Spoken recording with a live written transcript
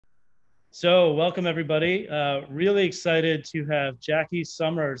So, welcome everybody. Really excited to have Jackie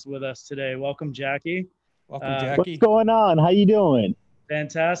Summers with us today. Welcome, Jackie. Welcome, What's Jackie. going on? How you doing?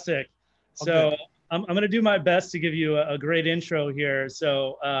 Fantastic. All So, good. I'm going to do my best to give you a great intro here.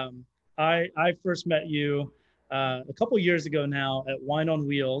 So, I first met you a couple years ago now at Wine on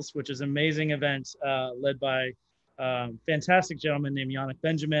Wheels, which is an amazing event led by fantastic gentleman named Yannick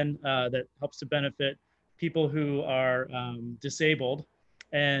Benjamin that helps to benefit people who are disabled.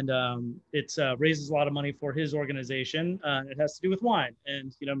 And it raises a lot of money for his organization. It has to do with wine,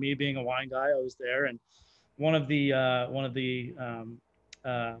 and me being a wine guy, I was there. And one of the uh,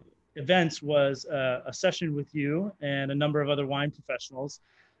 events was a session with you and a number of other wine professionals,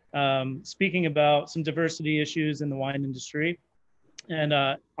 speaking about some diversity issues in the wine industry. And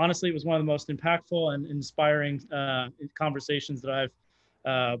honestly, it was one of the most impactful and inspiring conversations that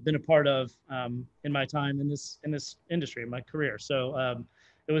I've been a part of in my time in this industry, in my career. So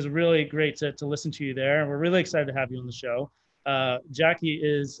it was really great to listen to you there, and we're really excited to have you on the show. Jackie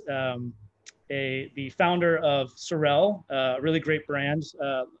is the founder of Sorel, a really great brand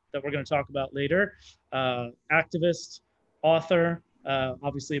that we're going to talk about later. Activist, author,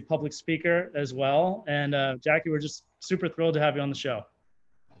 obviously a public speaker as well. And Jackie, we're just super thrilled to have you on the show.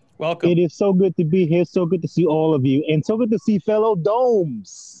 Welcome. It is so good to be here. So good to see all of you, and so good to see fellow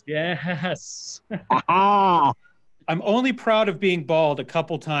domes. Yes. Ah, I'm only proud of being bald a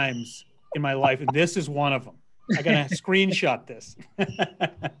couple times in my life, and this is one of them. I gotta screenshot this.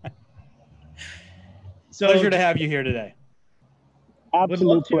 So Pleasure to have you here today. would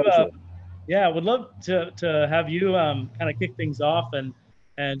love absolute to pleasure. yeah, would love to have you kind of kick things off and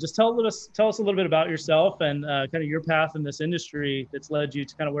just tell us a little bit about yourself and kind of your path in this industry that's led you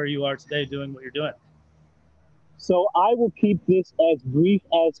to kind of where you are today doing what you're doing. So I will keep this as brief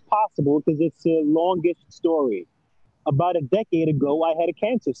as possible because it's the longest story. About a decade ago, I had a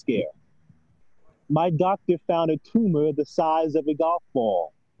cancer scare. My doctor found a tumor the size of a golf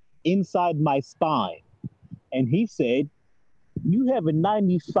ball inside my spine, and he said, "You have a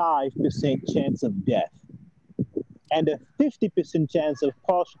 95% chance of death and a 50% chance of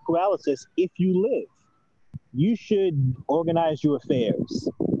partial paralysis if you live. You should organize your affairs."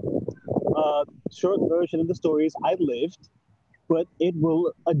 Short version of the story is I lived, but it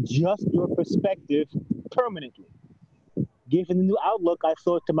will adjust your perspective permanently. Given the new outlook, I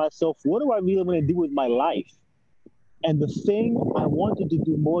thought to myself, what do I really want to do with my life? And the thing I wanted to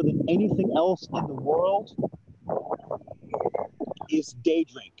do more than anything else in the world is day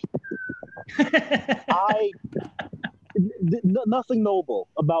drink. I Nothing noble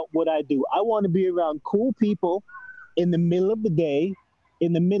about what I do. I want to be around cool people in the middle of the day,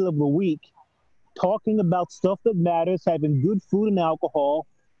 in the middle of the week, talking about stuff that matters, having good food and alcohol,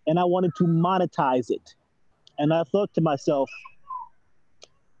 and I wanted to monetize it. And I thought to myself,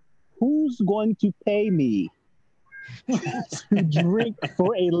 who's going to pay me to drink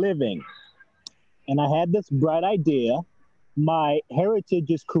for a living? And I had this bright idea. My heritage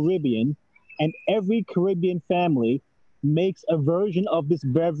is Caribbean, and every Caribbean family makes a version of this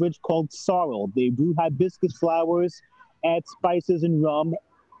beverage called sorrel. They brew hibiscus flowers, add spices and rum.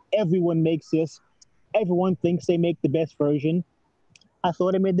 Everyone makes this. Everyone thinks they make the best version. I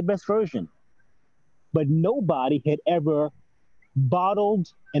thought I made the best version, but nobody had ever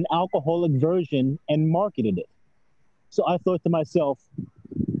bottled an alcoholic version and marketed it. So I thought to myself,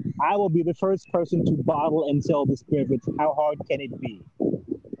 I will be the first person to bottle and sell this beverage. How hard can it be?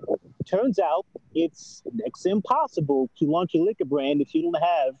 Turns out it's next to impossible to launch a liquor brand if you don't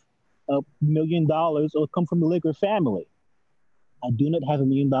have $1 million or come from a liquor family. I do not have $1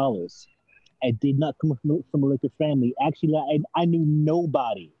 million. I did not come from a liquor family. Actually, I knew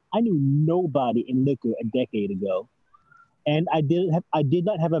nobody. I knew nobody in liquor a decade ago, and I did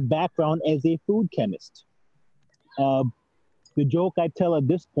not have a background as a food chemist. Uh, the joke I tell at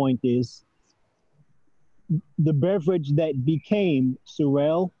this point is the beverage that became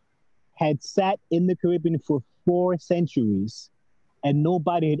Sorel had sat in the Caribbean for 4 centuries, and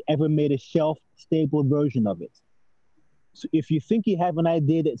nobody had ever made a shelf stable version of it. So if you think you have an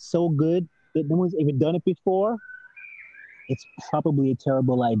idea that's so good that no one's ever done it before, it's probably a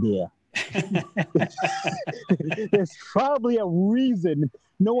terrible idea. There's probably a reason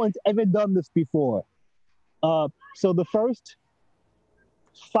no one's ever done this before. So the first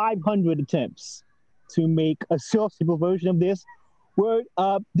 500 attempts to make a shelf-stable version of this were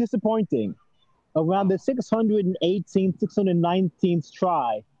disappointing. Around the 618th, 619th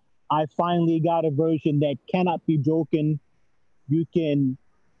try, I finally got a version that cannot be broken. You can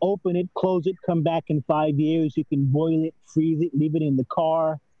open it, close it, come back in 5 years. You can boil it, freeze it, leave it in the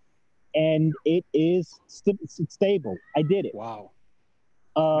car, and it is stable. I did it. Wow.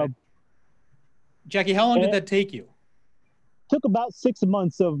 Uh, Right. Jackie, how long did that take you? Took about 6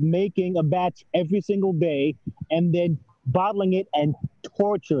 months of making a batch every single day and then bottling it and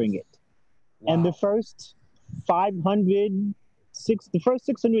torturing it. Wow. And the first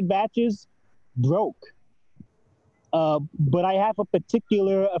 600 batches broke. But I have a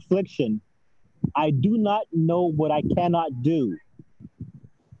particular affliction. I do not know what I cannot do.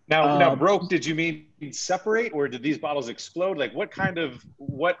 Now broke, did you mean separate, or did these bottles explode? Like what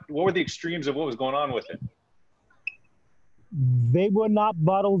were the extremes of what was going on with it? They were not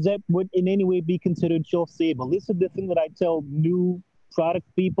bottles that would in any way be considered shelf-stable. This is the thing that I tell new product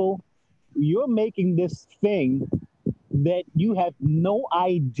people. You're making this thing that you have no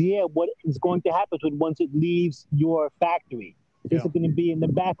idea what is going to happen to it once it leaves your factory. Is it going to be in the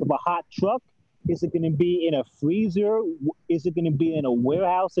back of a hot truck? Is it going to be in a freezer? Is it going to be in a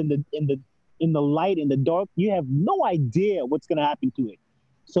warehouse in the light, in the dark? You have no idea what's going to happen to it.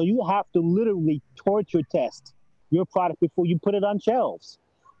 So you have to literally torture test your product before you put it on shelves.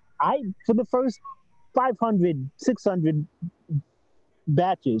 For the first 500, 600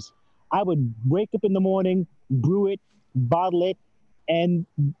 batches, I would wake up in the morning, brew it, bottle it, and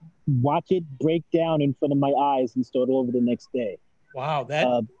watch it break down in front of my eyes and start over the next day. Wow,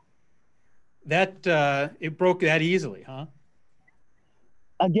 it broke that easily, huh?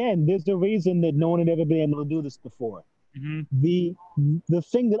 Again, there's a reason that no one had ever been able to do this before. Mm-hmm. The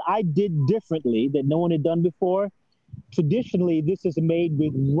thing that I did differently that no one had done before, traditionally this is made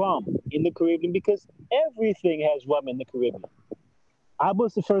with rum in the Caribbean because everything has rum in the Caribbean. I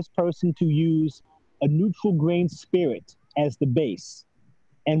was the first person to use a neutral grain spirit as the base.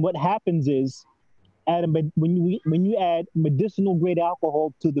 And what happens is, when you add medicinal grade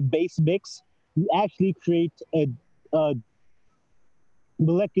alcohol to the base mix, you actually create a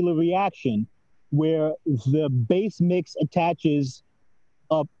molecular reaction where the base mix attaches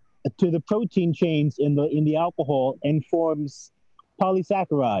up to the protein chains in the alcohol and forms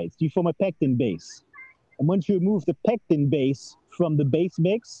polysaccharides. You form a pectin base. And once you remove the pectin base from the base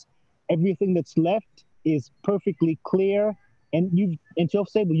mix, everything that's left is perfectly clear and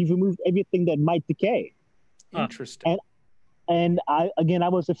shelf-stable. You've removed everything that might decay. Interesting. And I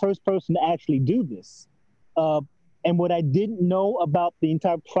was the first person to actually do this. And what I didn't know about the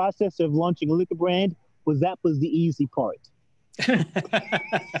entire process of launching a liquor brand was that was the easy part.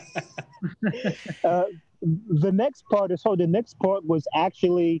 The next part was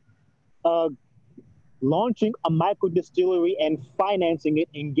actually launching a micro distillery and financing it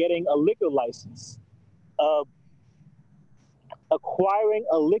and getting a liquor license. Acquiring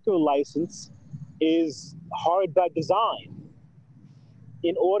a liquor license is hard by design.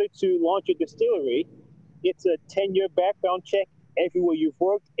 In order to launch a distillery, it's a 10-year background check everywhere you've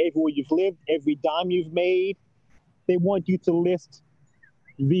worked, everywhere you've lived, every dime you've made. They want you to list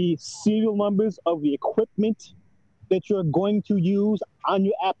the serial numbers of the equipment that you're going to use on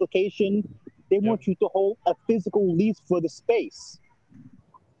your application. They want you to hold a physical lease for the space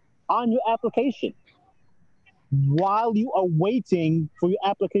on your application while you are waiting for your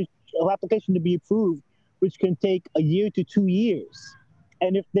application to be approved, which can take a year to 2 years.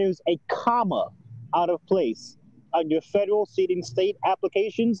 And if there's a comma out of place on your federal, state, and state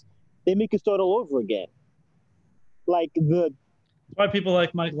applications, they make you start all over again. That's why people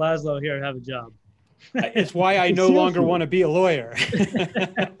like Mike Laszlo here have a job. It's why I no longer want to be a lawyer.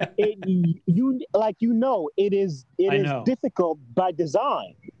 It is difficult by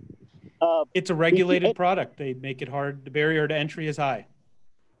design. It's a regulated product. They make it hard. The barrier to entry is high.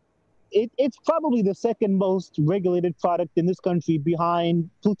 It's probably the second most regulated product in this country behind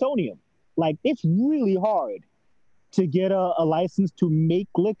plutonium. It's really hard to get a license to make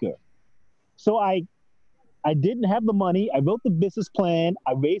liquor. So I didn't have the money. I wrote the business plan.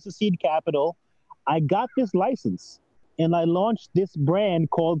 I raised the seed capital. I got this license and I launched this brand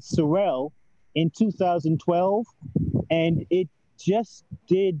called Sorel in 2012, and it just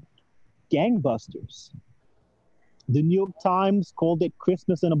did gangbusters. The New York Times called it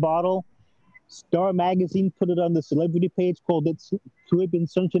Christmas in a Bottle. Star Magazine put it on the celebrity page, called it Caribbean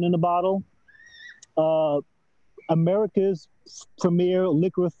Sunshine in a Bottle. America's premier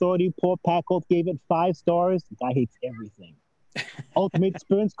liquor authority, Paul Packold, gave it 5 stars. The guy hates everything. Ultimate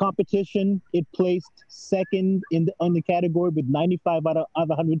Experience Competition, it placed second in the category with 95 out of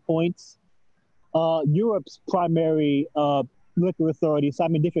 100 points. Europe's primary liquor authority,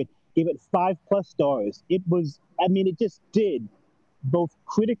 Simon Difford, gave it 5+ stars. It just did. Both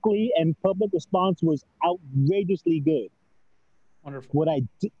critically and public response was outrageously good. Wonderful.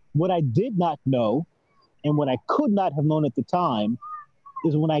 What I did not know, and what I could not have known at the time,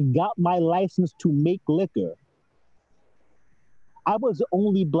 is when I got my license to make liquor, I was the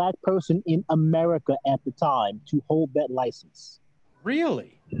only black person in America at the time to hold that license.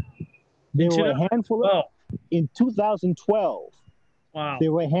 Really? There were a handful of, in 2012. Wow.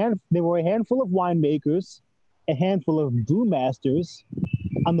 There were a handful of winemakers, a handful of brewmasters.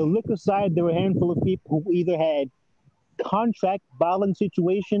 On the liquor side, there were a handful of people who either had contract bottling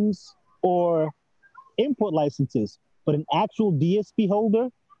situations or import licenses. But an actual DSP holder,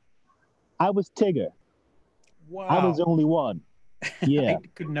 I was Tigger. Wow. I was the only one. Yeah. I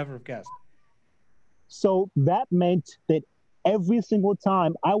could never have guessed. So that meant that every single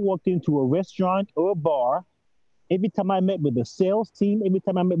time I walked into a restaurant or a bar, every time I met with the sales team, every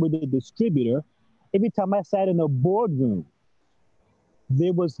time I met with the distributor, every time I sat in a boardroom,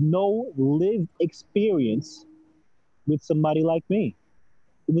 there was no lived experience with somebody like me.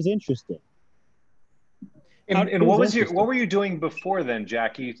 It was interesting. And what were you doing before then,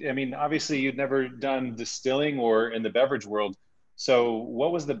 Jackie? I mean, obviously you'd never done distilling or in the beverage world. So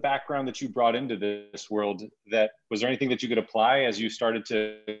what was the background that you brought into this world? Was there anything that you could apply as you started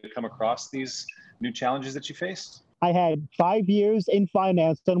to come across these new challenges that you faced? I had 5 years in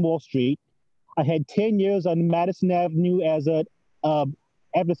finance on Wall Street. I had 10 years on Madison Avenue as a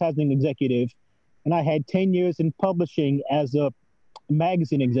advertising executive. And I had 10 years in publishing as a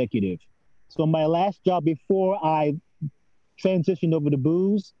magazine executive. So my last job before I transitioned over to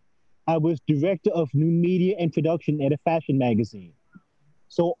booze, I was director of new media and production at a fashion magazine.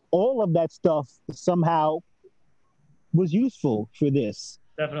 So all of that stuff somehow was useful for this.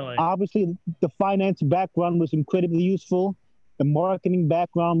 Definitely. Obviously, the finance background was incredibly useful. The marketing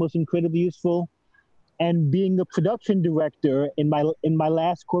background was incredibly useful. And being a production director in my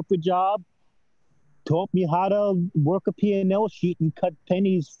last corporate job taught me how to work a P&L sheet and cut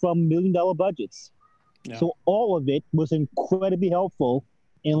pennies from $1 million budgets. Yeah. So all of it was incredibly helpful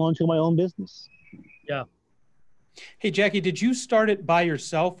in launching my own business. Yeah. Hey, Jackie, did you start it by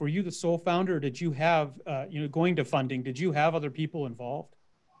yourself? Were you the sole founder, or did you have, going to funding, did you have other people involved?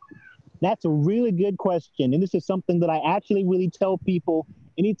 That's a really good question. And this is something that I actually really tell people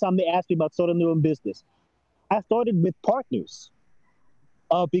anytime they ask me about starting their own business. I started with partners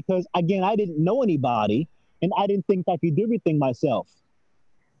because, again, I didn't know anybody and I didn't think I could do everything myself.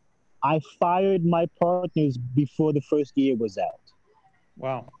 I fired my partners before the first year was out.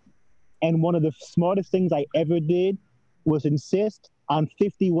 Wow. And one of the smartest things I ever did was insist on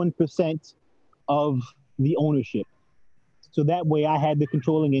 51% of the ownership. So that way I had the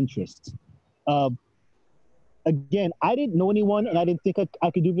controlling interest. Again, I didn't know anyone and I didn't think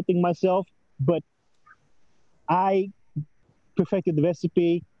I could do everything myself, but I perfected the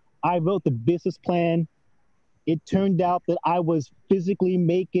recipe. I wrote the business plan. It turned out that I was physically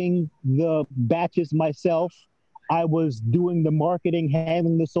making the batches myself. I was doing the marketing,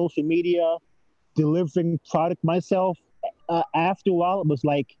 handling the social media, delivering product myself. After a while, it was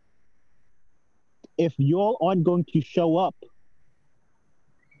like, if y'all aren't going to show up,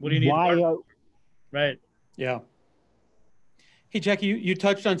 what do you need? Right. Yeah. Hey, Jackie, you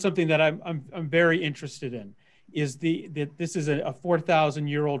touched on something that I'm very interested in. Is that this is a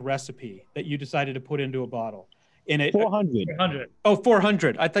 4,000-year-old recipe that you decided to put into a bottle. 400. 400. Oh,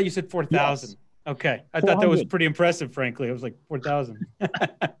 400. I thought you said 4,000. Yes. Okay. I thought that was pretty impressive, frankly. I was like, 4,000.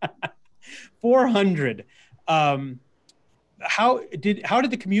 400. How did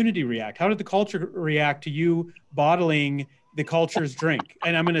the community react? How did the culture react to you bottling the culture's drink?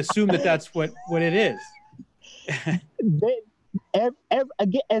 And I'm going to assume that that's what it is.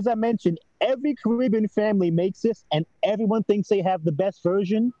 Again, as I mentioned, every Caribbean family makes this and everyone thinks they have the best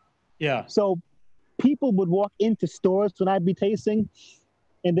version. Yeah. So people would walk into stores when I'd be tasting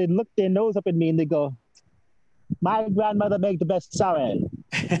and they'd look their nose up at me and they go, my grandmother made the best Sorel.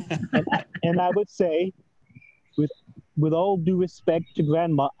 and I would say, with all due respect to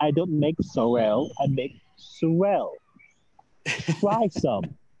grandma, I don't make Sorel, I make Sorel. Try some.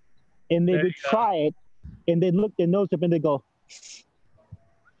 And they would try it and they'd look their nose up and they go,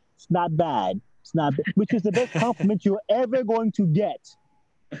 it's not bad. It's not bad. Which is the best compliment you're ever going to get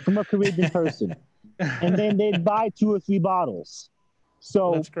from a Caribbean person. And then they'd buy 2 or 3 bottles.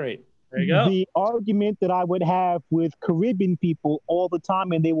 So that's great. There you go. The argument that I would have with Caribbean people all the time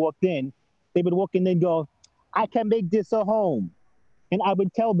when they walked in, they would walk in and go, I can make this at home. And I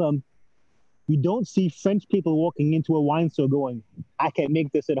would tell them, you don't see French people walking into a wine store going, I can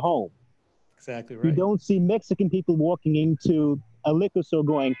make this at home. Exactly right. You don't see Mexican people walking into a liquor store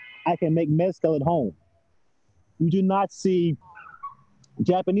going, I can make mezcal at home. You do not see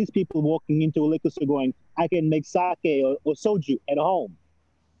Japanese people walking into a liquor store going, I can make sake or soju at home.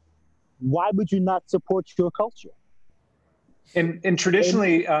 Why would you not support your culture? And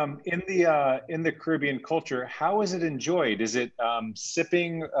traditionally, in the Caribbean culture, how is it enjoyed? Is it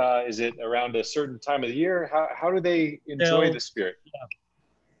sipping? Is it around a certain time of the year? How do they enjoy the spirit?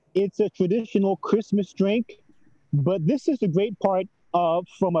 It's a traditional Christmas drink, but this is the great part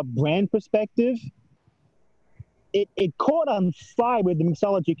from a brand perspective. It caught on fire with the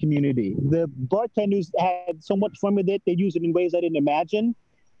mixology community. The bartenders had so much fun with it. They used it in ways I didn't imagine.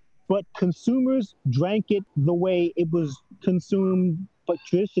 But consumers drank it the way it was consumed, but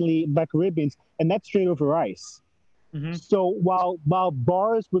traditionally by Caribbeans, and that's straight over ice. Mm-hmm. So while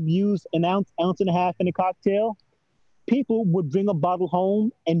bars would use an ounce and a half in a cocktail, people would bring a bottle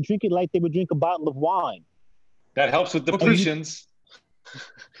home and drink it like they would drink a bottle of wine. That helps with depletions.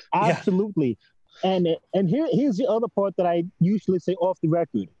 Absolutely. And here's the other part that I usually say off the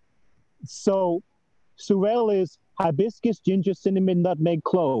record. So Sorel is hibiscus, ginger, cinnamon, nutmeg,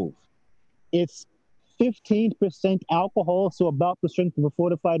 clove. It's 15% alcohol, so about the strength of a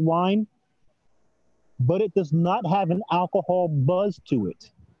fortified wine, but it does not have an alcohol buzz to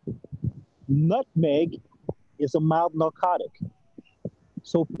it. Nutmeg is a mild narcotic.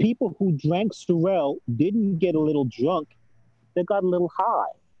 So people who drank Sorel didn't get a little drunk, they got a little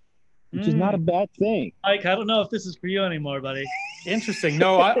high, which is not a bad thing. Mike, I don't know if this is for you anymore, buddy. Interesting.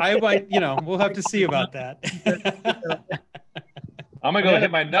 No, I might, we'll have to see about that. I'm going to go hit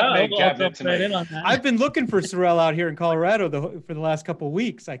my nutmeg cabinet tonight. I've been looking for Sorel out here in Colorado for the last couple of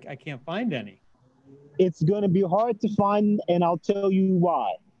weeks. I can't find any. It's going to be hard to find, and I'll tell you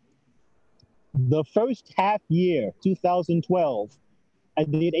why. The first half year, 2012, I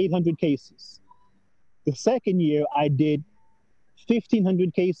did 800 cases. The second year, I did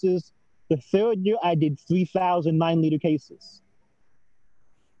 1,500 cases. The third year, I did 3,000 9-liter cases.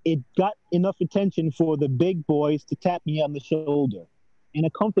 It got enough attention for the big boys to tap me on the shoulder. And a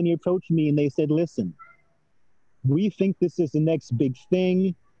company approached me and they said, listen, we think this is the next big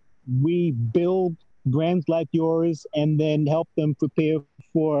thing. We build brands like yours and then help them prepare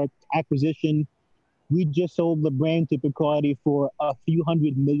for acquisition. We just sold the brand to Bacardi for a few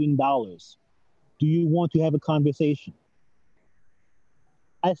 $100 million. Do you want to have a conversation?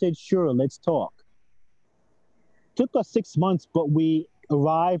 I said, sure, let's talk. Took us 6 months, but we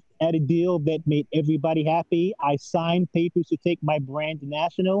arrived at a deal that made everybody happy. I signed papers to take my brand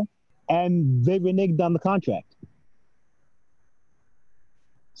national, and they reneged on the contract.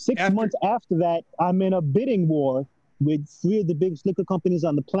 6 months after that, I'm in a bidding war with 3 of the biggest liquor companies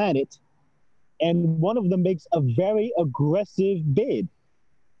on the planet, and one of them makes a very aggressive bid.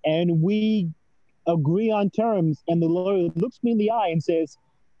 And we agree on terms, and the lawyer looks me in the eye and says,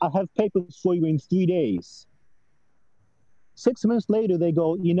 I have papers for you in 3 days. 6 months later, they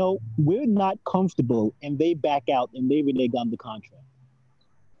go, we're not comfortable, and they back out and they renege on the contract.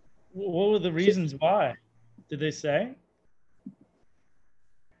 What were the reasons why? Did they say?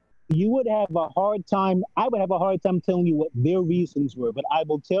 You would have a hard time, I would have a hard time telling you what their reasons were, but I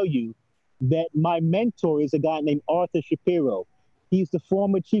will tell you that my mentor is a guy named Arthur Shapiro. He's the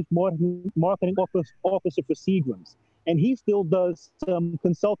former chief marketing officer for Seagram's, and he still does some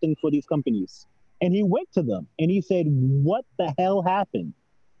consulting for these companies. And he went to them and he said, what the hell happened?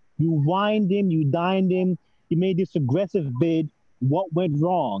 You wined him, you dined him, you made this aggressive bid. What went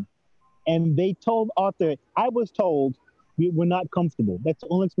wrong? And they told Arthur, I was told we were not comfortable. That's the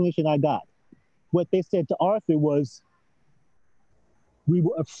only explanation I got. What they said to Arthur was, we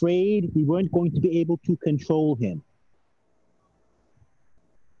were afraid we weren't going to be able to control him.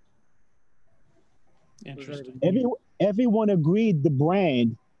 Interesting. Everyone agreed the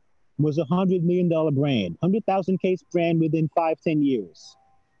brand was a $100 million brand, 100,000 case brand within 5-10 years.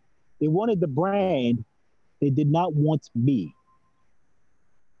 They wanted the brand, they did not want me.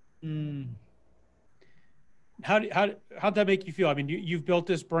 How'd that make you feel? I mean, you've built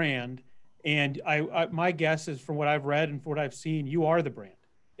this brand, and my guess is, from what I've read and from what I've seen, you are the brand.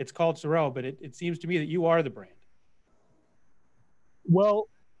 It's called Sorel, but it seems to me that you are the brand. Well,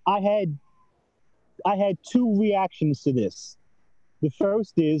 I had 2 reactions to this. The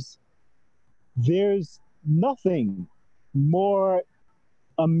first is, there's nothing more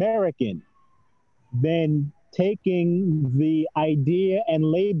American than taking the idea and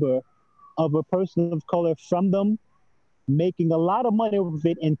labor of a person of color from them, making a lot of money with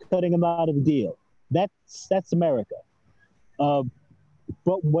it, and cutting them out of the deal. That's America. But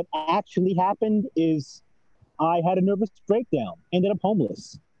what actually happened is I had a nervous breakdown, ended up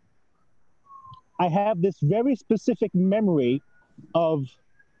homeless. I have this very specific memory of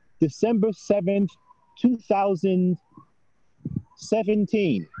December 7th,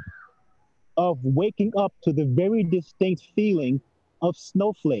 2017, of waking up to the very distinct feeling of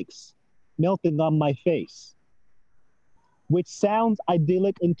snowflakes melting on my face. which sounds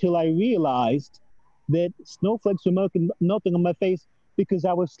idyllic until I realized that snowflakes were melting on my face because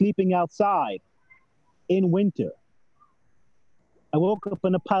I was sleeping outside in winter. I woke up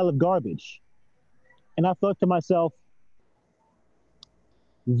in a pile of garbage, and I thought to myself,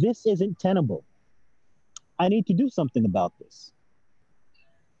 this isn't tenable. I need to do something about this.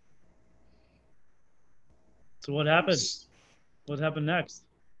 So what happened? What happened next?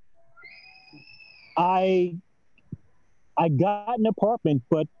 I got an apartment,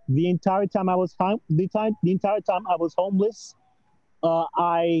 but the entire time I was homeless,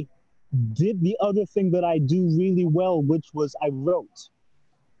 I did the other thing that I do really well, which was I wrote.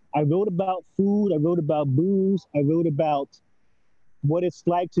 I wrote about food. I wrote about booze. I wrote about what it's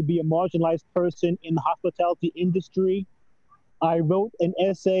like to be a marginalized person in the hospitality industry. I wrote an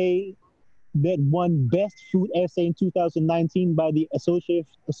essay that won Best Food Essay in 2019 by the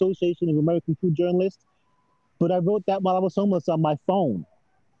Association of American Food Journalists. But I wrote that while I was homeless on my phone.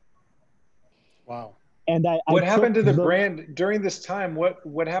 Wow. And what happened to the brand during this time?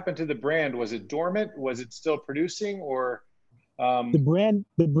 What happened to the brand? Was it dormant? Was it still producing, or the brand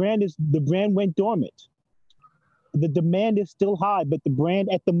went dormant. The demand is still high, but the brand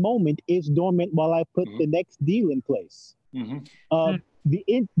at the moment is dormant while I put the next deal in place.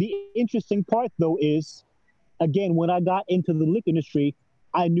 The interesting part, though, is, again, when I got into the liquor industry,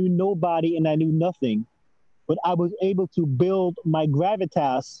 I knew nobody and I knew nothing, but I was able to build my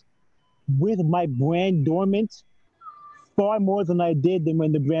gravitas with my brand dormant far more than I did than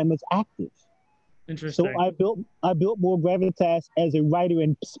when the brand was active. Interesting. So I built more gravitas as a writer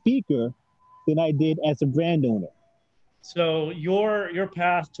and speaker than I did as a brand owner. So your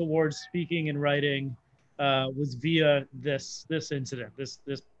path towards speaking and writing was via this incident,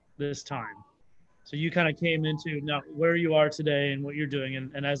 this time. So you kind of came into now where you are today and what you're doing,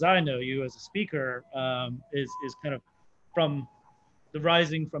 and as I know you as a speaker, is kind of from the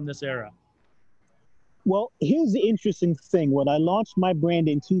rising from this era. Well, here's the interesting thing. When I launched my brand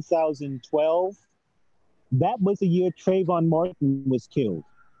in 2012, that was the year Trayvon Martin was killed.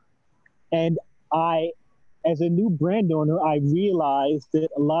 And as a new brand owner, I realized that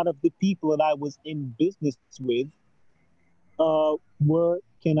a lot of the people that I was in business with were,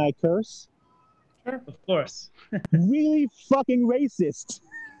 can I curse? Sure, of course. Really fucking racist.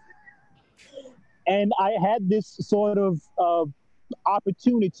 And I had this sort of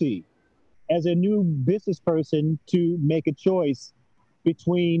opportunity as a new business person to make a choice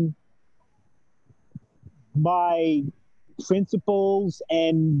between my principles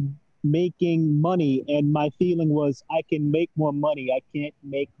and making money. And my feeling was, I can make more money. I can't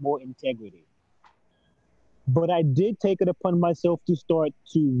make more integrity. But I did take it upon myself to start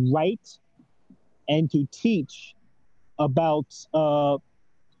to write and to teach about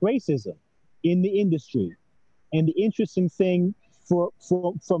racism in the industry. And the interesting thing for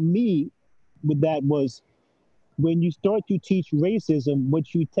me with that was, when you start to teach racism,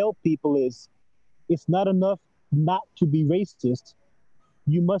 what you tell people is, it's not enough not to be racist.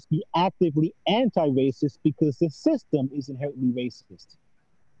 You must be actively anti-racist because the system is inherently racist.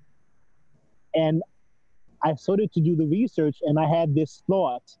 And I started to do the research, and I had this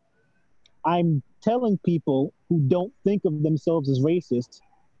thought. I'm telling people who don't think of themselves as racist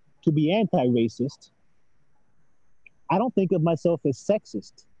to be anti-racist. I don't think of myself as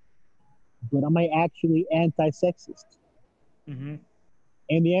sexist, but am I actually anti-sexist? And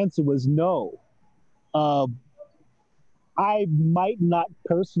the answer was no. I might not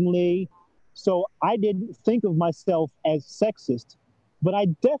personally, so I didn't think of myself as sexist, but I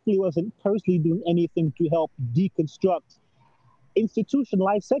definitely wasn't personally doing anything to help deconstruct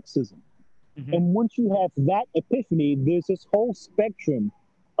institutionalized sexism. And once you have that epiphany, there's this whole spectrum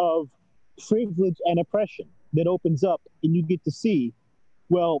of privilege and oppression that opens up, and you get to see,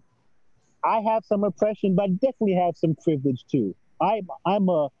 well, I have some oppression, but I definitely have some privilege too. I'm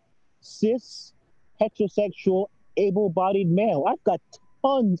a cis, heterosexual, able-bodied male. I've got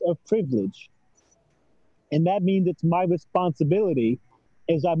tons of privilege. And that means it's my responsibility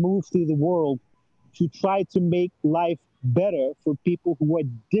as I move through the world to try to make life better for people who are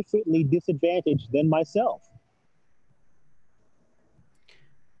differently disadvantaged than myself.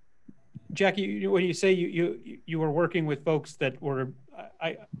 Jackie, when you say you were working with folks that were,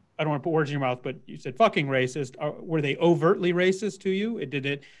 I don't want to put words in your mouth, but you said fucking racist. Were they overtly racist to you?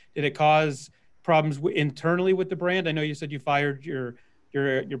 Did it cause problems internally with the brand? I know you said you fired your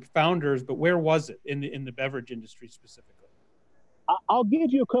founders, but where was it in the beverage industry specifically? I'll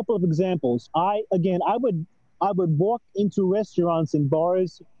give you a couple of examples. I would walk into restaurants and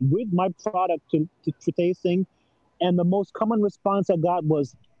bars with my product for tasting, and the most common response I got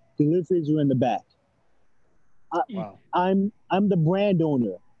was, deliveries are in the back. Wow. I'm the brand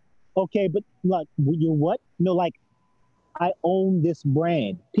owner. Okay, but like you're what? No, like I own this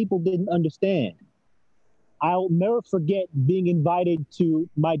brand. People didn't understand. I'll never forget being invited to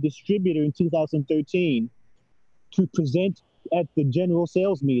my distributor in 2013 to present at the general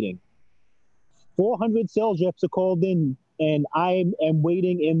sales meeting. 400 sales reps are called in, and I am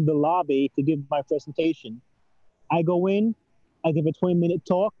waiting in the lobby to give my presentation. I go in, I give a 20-minute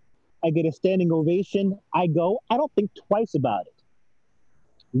talk, I get a standing ovation. I go, I don't think twice about it.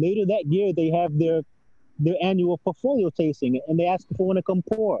 Later that year, they have their annual portfolio tasting, and they ask if I want to come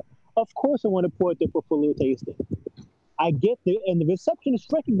pour. Of course, I want to pour at their portfolio tasting. I get there, and the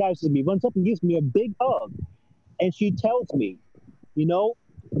receptionist recognizes me, runs up and gives me a big hug, and she tells me, you know,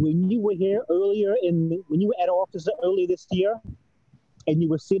 when you were here earlier when you were at our office earlier this year, and you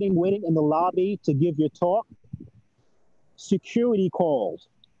were sitting waiting in the lobby to give your talk, security called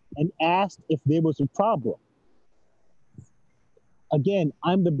and asked if there was a problem. Again,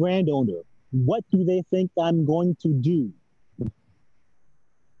 I'm the brand owner. What do they think I'm going to do?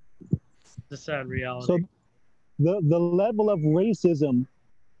 The sad reality. So the level of racism,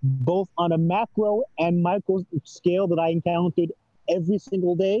 both on a macro and micro scale that I encountered every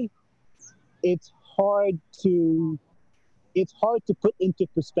single day, it's hard to put into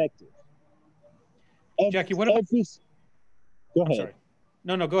perspective. Jackie, what about? Go ahead. I'm sorry.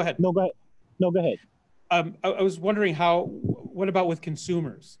 No, go ahead. No, go ahead. No, go ahead. I was wondering what about with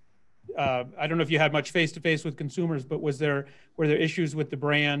consumers? I don't know if you had much face-to-face with consumers, but were there issues with the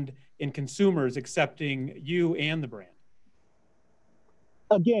brand in consumers accepting you and the brand?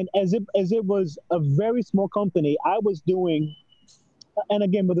 Again, as it was a very small company, I was doing, and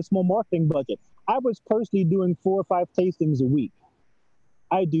again with a small marketing budget, I was personally doing 4 or 5 tastings a week.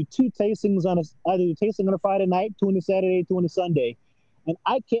 I do 2 tastings I do a tasting on a Friday night, 2 on a Saturday, 2 on a Sunday. And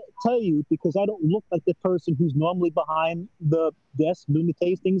I can't tell you, because I don't look like the person who's normally behind the desk doing the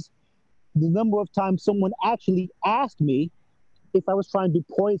tastings, the number of times someone actually asked me if I was trying to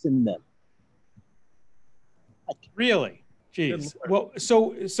poison them. Really? Jeez. Well,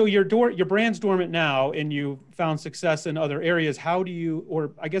 so your brand's dormant now, and you found success in other areas. How do you,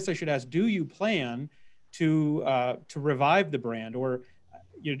 or I guess I should ask, do you plan to revive the brand, or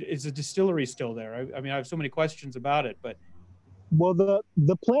is the distillery still there? I mean, I have so many questions about it, but. Well,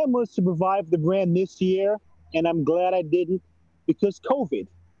 the plan was to revive the brand this year, and I'm glad I didn't, because COVID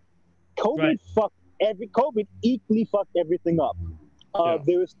Right. COVID equally fucked everything up.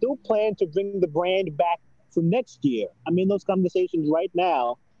 There is still plan to bring the brand back for next year. I'm in those conversations right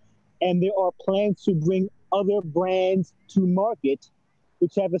now, and there are plans to bring other brands to market,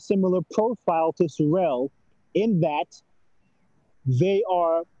 which have a similar profile to Sorel, in that they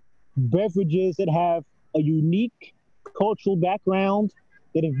are beverages that have a unique cultural background,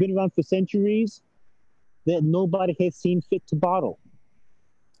 that have been around for centuries, that nobody has seen fit to bottle.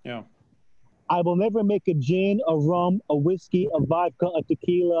 Yeah. I will never make a gin, a rum, a whiskey, a vodka, a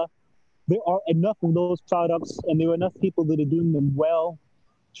tequila. There are enough of those products, and there are enough people that are doing them well.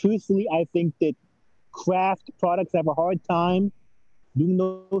 Truthfully, I think that craft products have a hard time doing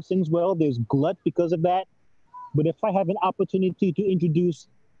those things well. There's glut because of that. But if I have an opportunity to introduce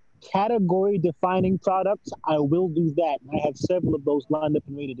category-defining products, I will do that. And I have several of those lined up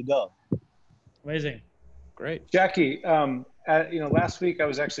and ready to go. Amazing. Great. Jackie, last week I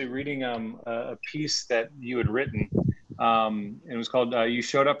was actually reading a piece that you had written. And it was called "You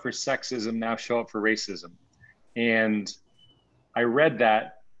Showed Up for Sexism, Now Show Up for Racism." And I read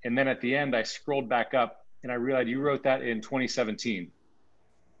that, and then at the end I scrolled back up and I realized you wrote that in 2017.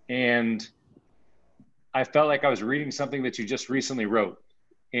 And I felt like I was reading something that you just recently wrote.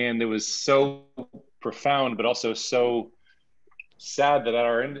 And it was so profound, but also so sad that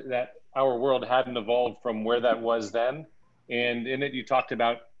our world hadn't evolved from where that was then. And in it, you talked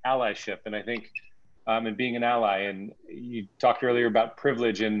about allyship, and I think, and being an ally. And you talked earlier about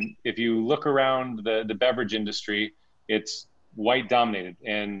privilege. And if you look around the beverage industry, it's white dominated,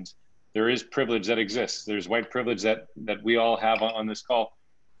 and there is privilege that exists. There's white privilege that we all have on this call.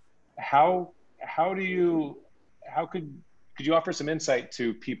 Could you offer some insight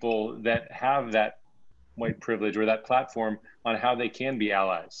to people that have that white privilege or that platform on how they can be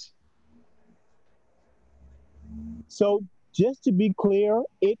allies? So just to be clear,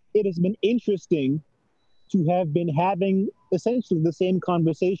 it has been interesting to have been having essentially the same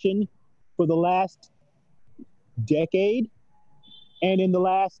conversation for the last decade. And in the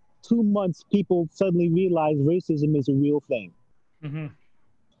last 2 months, people suddenly realize racism is a real thing. Mm-hmm.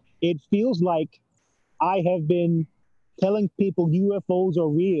 It feels like I have been telling people UFOs are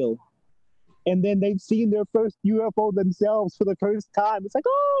real and then they've seen their first UFO themselves for the first time. It's like,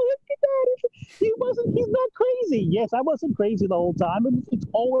 oh, look at that. He's not crazy. Yes, I wasn't crazy the whole time. It's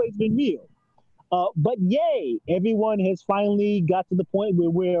always been real. But yay, everyone has finally got to the point where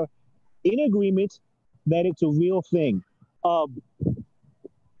we're in agreement that it's a real thing. Um,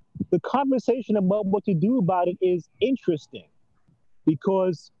 the conversation about what to do about it is interesting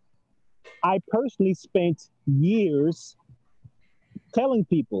because I personally spent years telling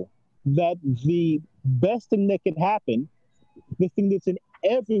people that the best thing that could happen, the thing that's in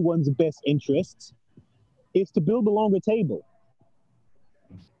everyone's best interests, is to build a longer table.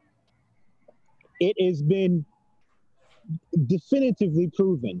 It has been definitively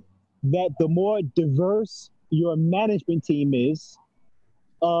proven that the more diverse your management team is,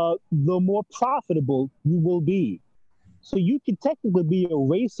 the more profitable you will be. So you can technically be a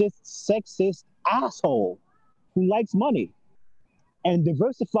racist, sexist asshole who likes money and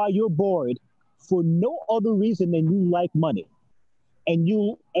diversify your board for no other reason than you like money. And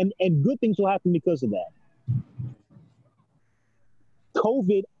good things will happen because of that.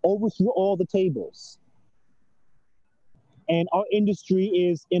 COVID overthrew all the tables. And our industry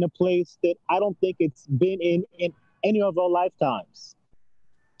is in a place that I don't think it's been in any of our lifetimes.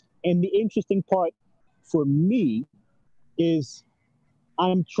 And the interesting part for me is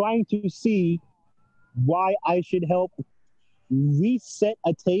I'm trying to see why I should help reset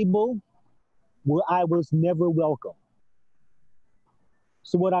a table where I was never welcome.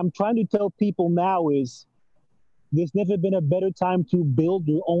 So what I'm trying to tell people now is there's never been a better time to build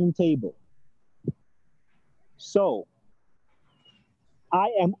your own table. So I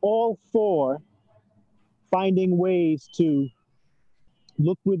am all for finding ways to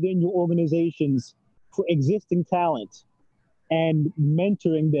look within your organizations for existing talent and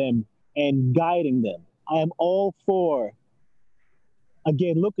mentoring them and guiding them. I am all for,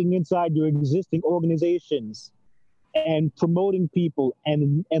 again, looking inside your existing organizations and promoting people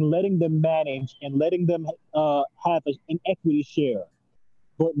and letting them manage and letting them have an equity share.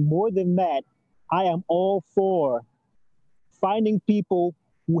 But more than that, I am all for finding people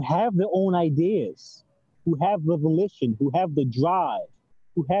who have their own ideas, who have the volition, who have the drive,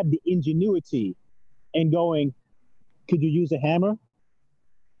 who have the ingenuity, and going, could you use a hammer?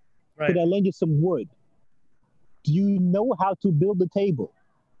 Right. Could I lend you some wood? Do you know how to build a table?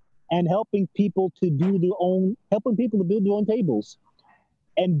 And helping people to build their own tables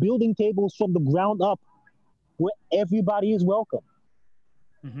and building tables from the ground up where everybody is welcome.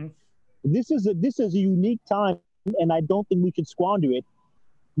 Mm-hmm. This is a unique time, and I don't think we should squander it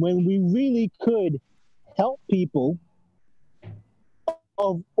when we really could help people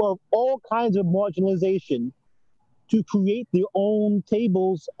of all kinds of marginalization to create their own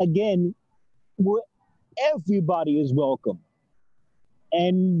tables again where everybody is welcome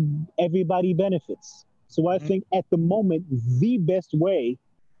and everybody benefits. So I think at the moment, the best way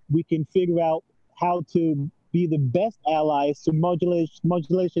we can figure out how to be the best allies to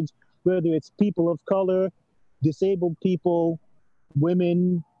modulations, whether it's people of color, disabled people,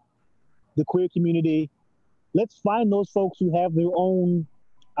 women, the queer community. Let's find those folks who have their own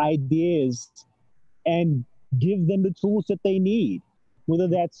ideas and give them the tools that they need, whether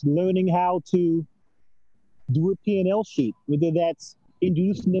that's learning how to do a P&L sheet, whether that's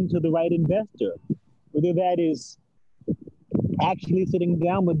introducing them to the right investor, whether that is actually sitting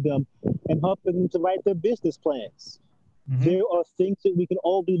down with them and helping them to write their business plans. Mm-hmm. There are things that we can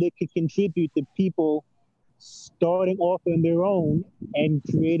all do that could contribute to people starting off on their own and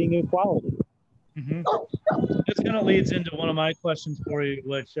creating equality. Mm-hmm. This kind of leads into one of my questions for you,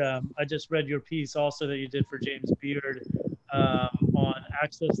 which I just read your piece also that you did for James Beard on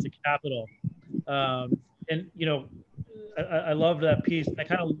access to capital. And you know, I love that piece. That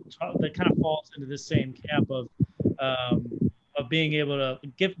kind of falls into this same camp of being able to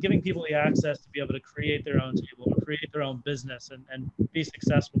giving people the access to be able to create their own table or create their own business and be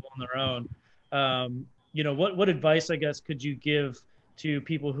successful on their own. You know, what advice, I guess, could you give to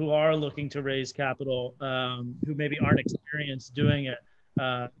people who are looking to raise capital, who maybe aren't experienced doing it?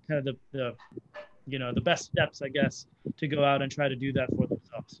 Kind of the you know, the best steps, I guess, to go out and try to do that for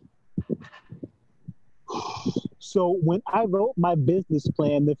themselves. So when I wrote my business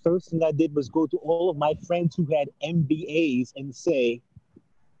plan, the first thing I did was go to all of my friends who had MBAs and say,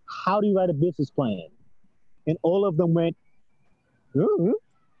 how do you write a business plan? And all of them went,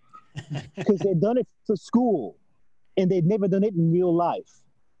 because they'd done it for school and they'd never done it in real life.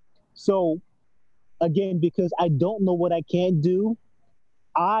 So again, because I don't know what I can't do,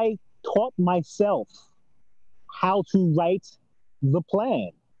 I taught myself how to write the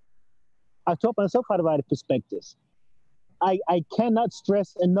plan. I taught myself how to write a prospectus. I cannot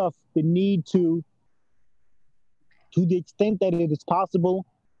stress enough the need to the extent that it is possible,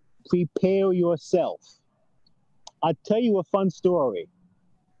 prepare yourself. I'll tell you a fun story.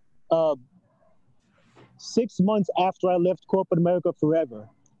 6 months after I left corporate America forever,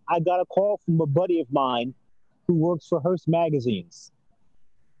 I got a call from a buddy of mine who works for Hearst Magazines.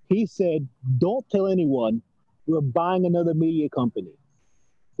 He said, don't tell anyone we're buying another media company.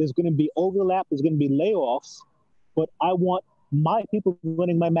 There's going to be overlap, there's going to be layoffs, but I want my people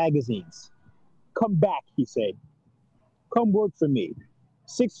running my magazines. Come back, he said. Come work for me.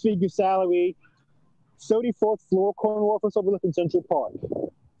 6-figure salary, 34th floor, corner office overlooking Central Park.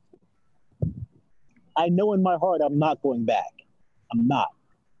 I know in my heart I'm not going back. I'm not.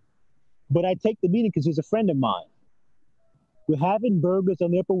 But I take the meeting because he's a friend of mine. We're having burgers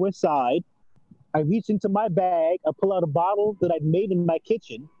on the Upper West Side. I reach into my bag. I pull out a bottle that I'd made in my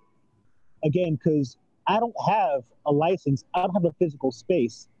kitchen. Again, because I don't have a license. I don't have a physical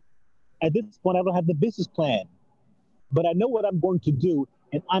space. At this point, I don't have the business plan. But I know what I'm going to do,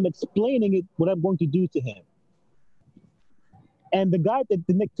 and I'm explaining it, what I'm going to do to him. And the guy at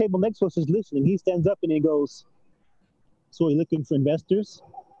the next table next to us is listening. He stands up and he goes, so are you looking for investors?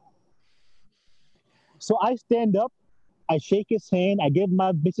 So I stand up, I shake his hand, I give him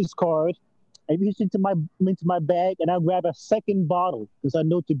my business card, I reach into my bag, and I grab a second bottle because I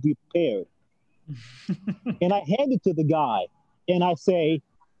know to be prepared. And I hand it to the guy, and I say,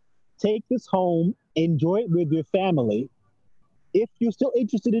 take this home, enjoy it with your family. If you're still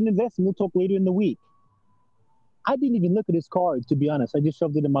interested in investing, we'll talk later in the week. I didn't even look at his card, to be honest. I just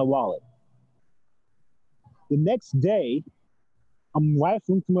shoved it in my wallet. The next day, I'm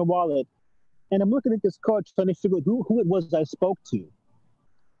rifling through my wallet, and I'm looking at this card trying to figure out who it was I spoke to.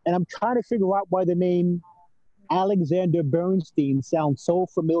 And I'm trying to figure out why the name Alexander Bernstein sounds so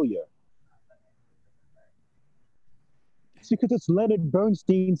familiar. It's because it's Leonard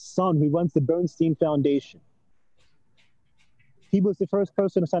Bernstein's son who runs the Bernstein Foundation. He was the first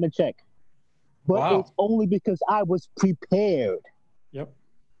person to sign a check. But Wow. It's only because I was prepared. Yep.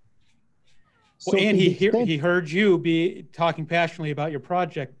 So Well, and he heard you be talking passionately about your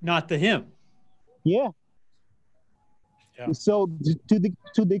project, not to him. Yeah. So to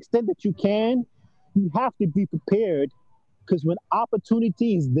the extent that you can, you have to be prepared, because when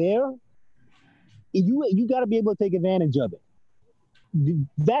opportunity is there, you got to be able to take advantage of it.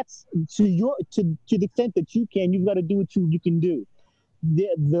 That's to the extent that you can. You've got to do what you can do.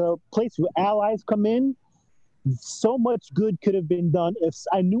 The place where allies come in, so much good could have been done if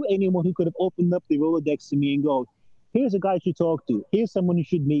I knew anyone who could have opened up the Rolodex to me and go, here's a guy you should talk to. Here's someone you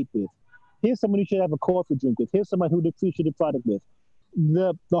should meet with. Here's someone you should have a coffee drink with. Here's someone who to appreciate the product with.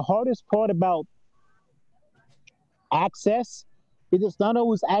 The hardest part about access, it is not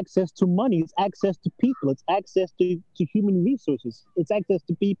always access to money. It's access to people. It's access to human resources. It's access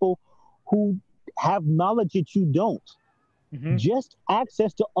to people who have knowledge that you don't. Mm-hmm. Just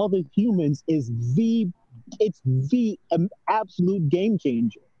access to other humans is the absolute game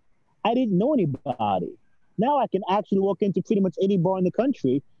changer. I didn't know anybody. Now I can actually walk into pretty much any bar in the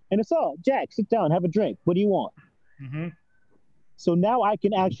country and it's all, Jack, sit down, have a drink. What do you want? Mm-hmm. So now I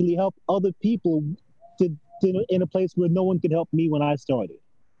can actually help other people in a place where no one could help me when I started.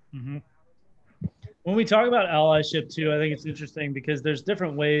 Mm-hmm. When we talk about allyship too, I think it's interesting because there's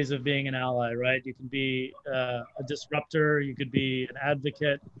different ways of being an ally, right? You can be a disruptor, you could be an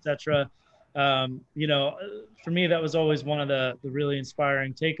advocate, etc. For me, that was always one of the really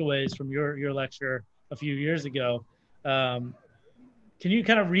inspiring takeaways from your lecture a few years ago. Can you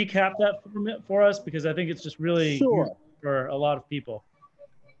kind of recap that for us? Because I think it's just really useful for a lot of people.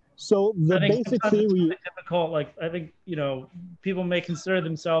 So the basic theory, it's really difficult. Like I think people may consider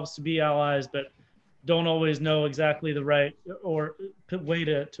themselves to be allies, but don't always know exactly the right or way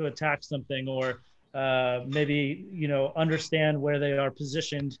to attack something, or maybe understand where they are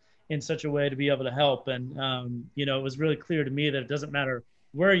positioned in such a way to be able to help. And it was really clear to me that it doesn't matter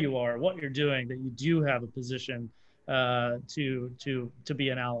where you are, what you're doing, that you do have a position to be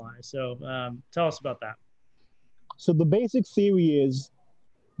an ally. So tell us about that. So the basic theory is,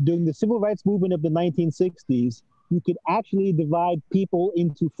 during the civil rights movement of the 1960s, you could actually divide people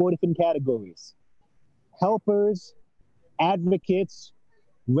into 4 different categories: helpers, advocates,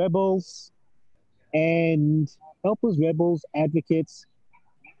 rebels, and advocates.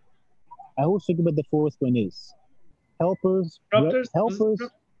 I always think about the fourth one is helpers, rebels,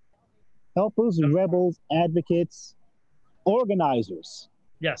 advocates, organizers.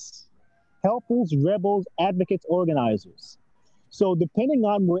 Yes. Helpers, rebels, advocates, organizers. So depending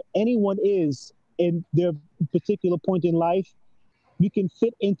on where anyone is in their particular point in life, you can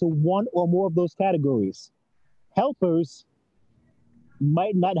fit into one or more of those categories. Helpers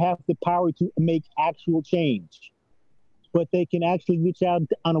might not have the power to make actual change, but they can actually reach out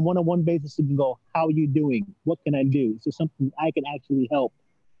on a one-on-one basis and go, how are you doing? What can I do? Is there something I can actually help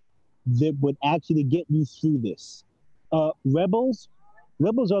that would actually get you through this? Rebels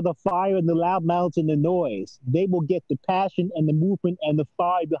are the fire and the loud mouths and the noise. They will get the passion and the movement and the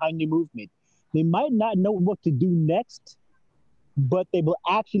fire behind the movement. They might not know what to do next, but they will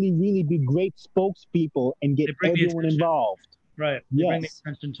actually really be great spokespeople and get everyone involved. Right. They bring the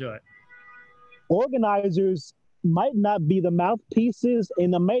attention to it. Organizers might not be the mouthpieces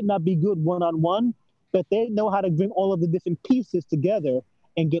and they might not be good one-on-one, but they know how to bring all of the different pieces together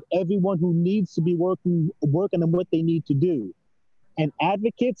and get everyone who needs to be working on what they need to do. And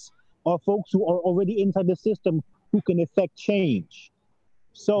advocates are folks who are already inside the system who can affect change.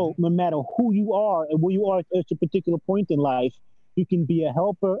 So no matter who you are and where you are at a particular point in life, you can be a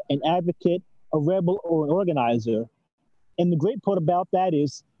helper, an advocate, a rebel, or an organizer. And the great part about that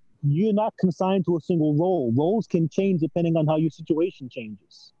is you're not consigned to a single role. Roles can change depending on how your situation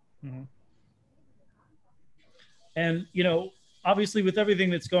changes. Mm-hmm. And, you know, obviously with everything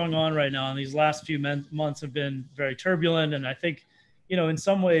that's going on right now, and these last few months have been very turbulent. And I think, you know, in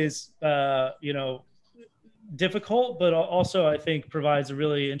some ways, you know, difficult, but also I think provides a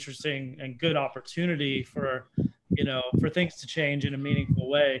really interesting and good opportunity for, you know, for things to change in a meaningful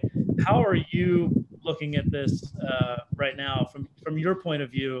way. How are you looking at this right now from your point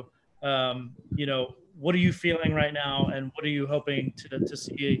of view? You know, what are you feeling right now, and what are you hoping to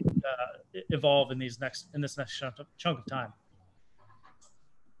see evolve in this next chunk of time?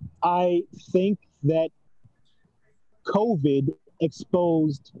 I think that COVID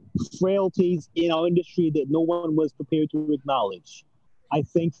exposed frailties in our industry that no one was prepared to acknowledge. I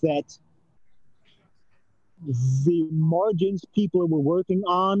think that the margins people were working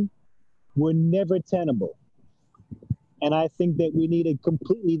on were never tenable. And I think that we need a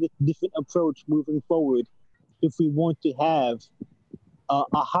completely different approach moving forward if we want to have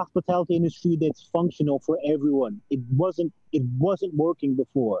a hospitality industry that's functional for everyone. It wasn't working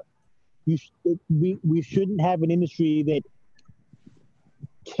before. We shouldn't have an industry that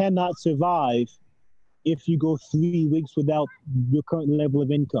cannot survive if you go 3 weeks without your current level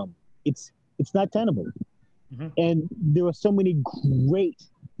of income. It's not tenable. Mm-hmm. And there are so many great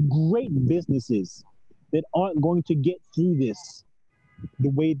businesses that aren't going to get through this the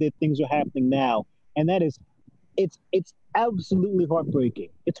way that things are happening now. And that is, it's absolutely heartbreaking.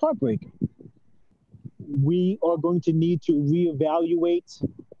 It's heartbreaking. We are going to need to reevaluate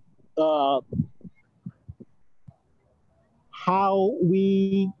how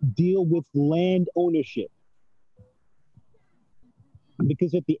we deal with land ownership.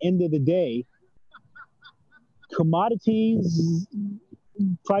 Because at the end of the day, commodities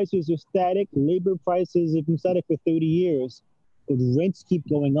prices are static, labor prices have been static for 30 years, but rents keep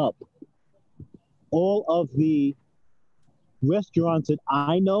going up. All of the restaurants that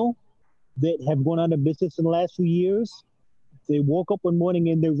I know that have gone out of business in the last few years, they woke up one morning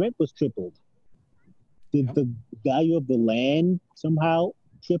and their rent was tripled. Did the value of the land somehow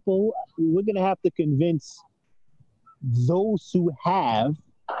triple? We're going to have to convince those who have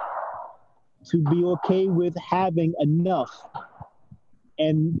to be okay with having enough,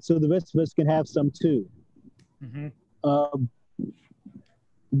 and so the rest of us can have some too. Mm-hmm.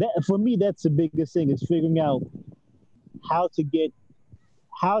 That for me, that's the biggest thing, is figuring out how to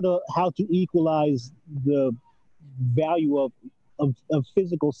equalize the value of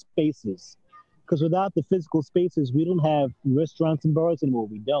physical spaces. Because without the physical spaces, we don't have restaurants and bars anymore.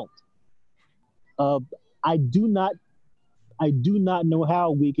 We don't. I do not know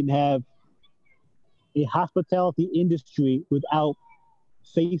how we can have a hospitality industry without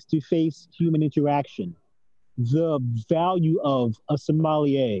face-to-face human interaction. The value of a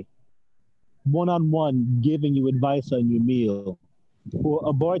sommelier, one-on-one, giving you advice on your meal, or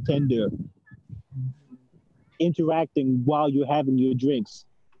a bartender interacting while you're having your drinks,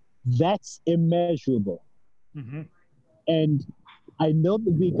 that's immeasurable. Mm-hmm. And I know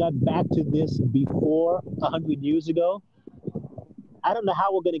that we got back to this before 100 years ago. I don't know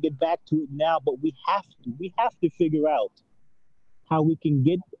how we're going to get back to it now, but we have to figure out how we can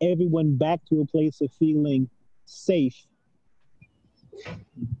get everyone back to a place of feeling safe,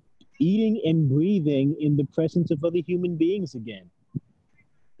 eating and breathing in the presence of other human beings again.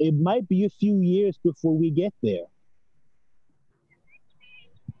 It might be a few years before we get there.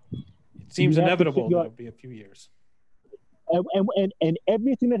 It seems inevitable that it'll be a few years. And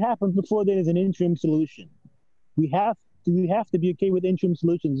everything that happens before then is an interim solution. We have to be okay with interim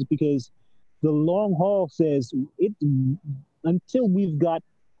solutions, because the long haul says until we've got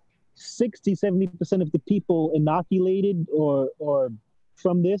 60-70% of the people inoculated or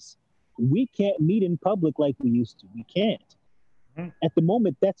from this, we can't meet in public like we used to. We can't. Mm-hmm. At the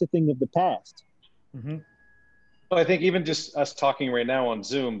moment, that's a thing of the past. Mm-hmm. Well, I think even just us talking right now on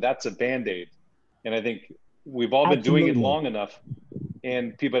Zoom, that's a Band-Aid. And I think we've all been doing it Absolutely. long enough.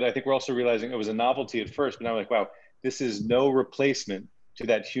 And people, I think we're also realizing it was a novelty at first, but now we're like, wow, this is no replacement to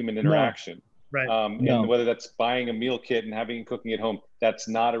that human interaction. Right. And whether that's buying a meal kit and having cooking at home, that's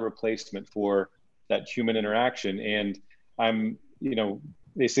not a replacement for that human interaction. And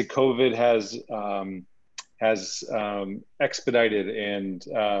they say COVID has expedited and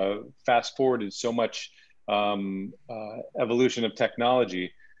fast forwarded so much evolution of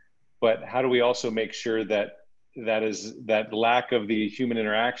technology. But how do we also make sure that that lack of the human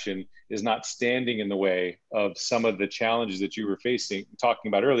interaction is not standing in the way of some of the challenges that you were talking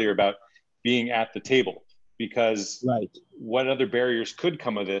about earlier about being at the table? Because what other barriers could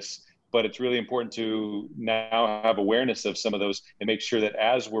come of this? But it's really important to now have awareness of some of those and make sure that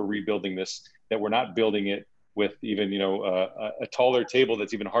as we're rebuilding this, that we're not building it with even a taller table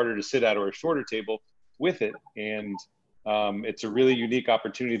that's even harder to sit at, or a shorter table with it. And it's a really unique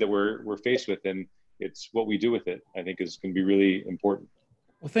opportunity that we're faced with, and it's what we do with it, I think, is going to be really important.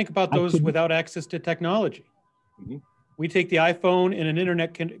 Well, think about those without access to technology. Mm-hmm. We take the iPhone and an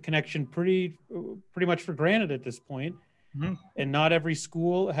internet connection pretty much for granted at this point. Mm-hmm. And not every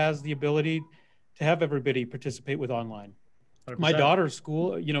school has the ability to have everybody participate with online. 100%. My daughter's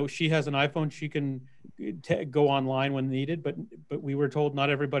school, she has an iPhone. She can go online when needed, but we were told not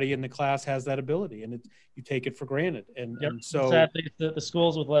everybody in the class has that ability, and you take it for granted. And so sadly, the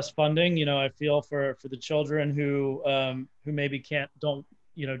schools with less funding, I feel for the children who maybe aren't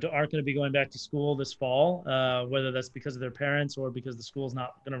going to be going back to school this fall, whether that's because of their parents or because the school's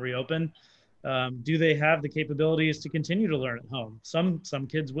not going to reopen. Do they have the capabilities to continue to learn at home? Some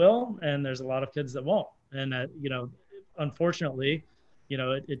kids will, and there's a lot of kids that won't. And unfortunately,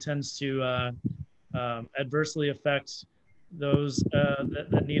 it tends to adversely affect those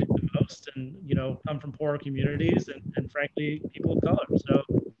that need it the most, and come from poorer communities, and frankly, people of color. So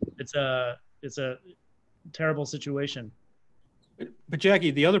it's a terrible situation. But Jackie,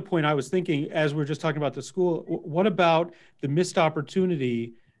 the other point I was thinking, as we're just talking about the school, what about the missed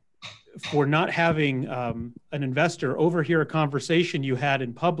opportunity for not having an investor overhear a conversation you had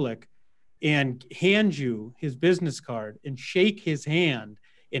in public and hand you his business card and shake his hand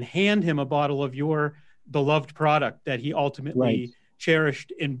and hand him a bottle of your beloved product that he ultimately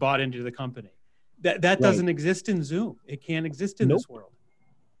cherished and bought into the company? That doesn't exist in Zoom. It can't exist in this world.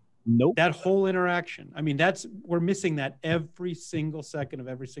 Nope. That whole interaction. I mean, we're missing that every single second of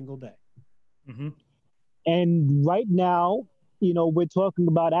every single day. Mm-hmm. And right now, we're talking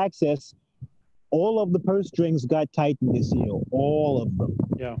about access. All of the purse strings got tightened this year, all of them.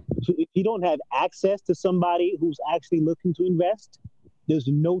 Yeah. So if you don't have access to somebody who's actually looking to invest, there's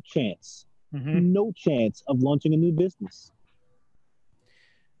no chance, no chance of launching a new business.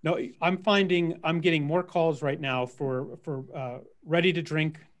 No, I'm getting more calls right now for ready to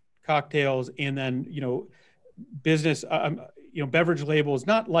drink cocktails, and then, business, beverage labels,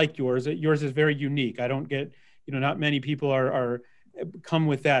 not like yours. Yours is very unique. I don't get, not many people are come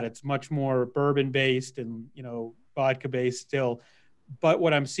with that. It's much more bourbon based and, vodka based still. But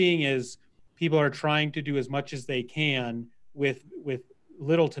what I'm seeing is people are trying to do as much as they can with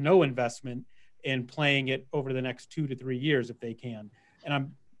little to no investment, and playing it over the next 2 to 3 years if they can. And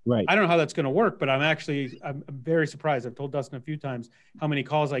I don't know how that's going to work, but I'm very surprised. I've told Dustin a few times how many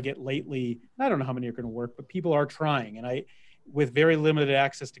calls I get lately. I don't know how many are going to work, but people are trying, and with very limited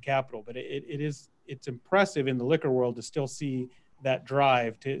access to capital. But it's impressive in the liquor world to still see that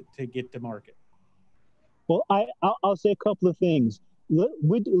drive to get to market. Well, I'll say a couple of things.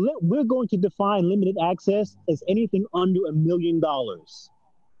 We're going to define limited access as anything under $1 million.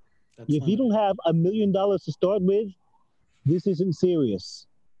 If you don't have $1 million to start with, this isn't serious,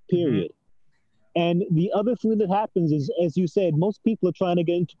 period. And the other thing that happens is, as you said, most people are trying to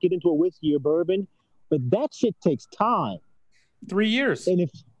get into a whiskey or bourbon, but that shit takes time. 3 years. And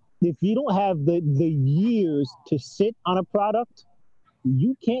if you don't have the years to sit on a product,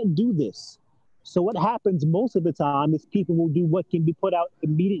 you can't do this. So what happens most of the time is people will do what can be put out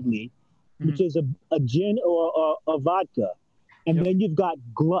immediately, which is a gin or a vodka. And then you've got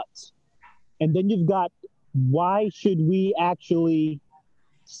glut. And then you've got, why should we actually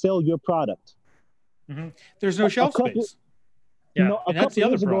sell your product? There's no shelf space. A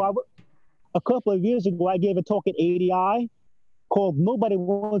couple of years ago, I gave a talk at ADI called "Nobody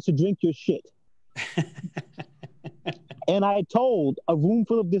Wants to Drink Your Shit." And I told a room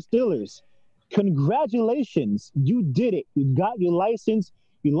full of distillers, congratulations, you did it. You got your license,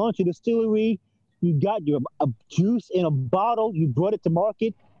 you launched your distillery, You got your a juice in a bottle. You brought it to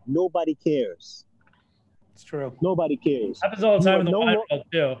market. Nobody cares. It's true. Nobody cares. Happens all the time in the No wine lo- world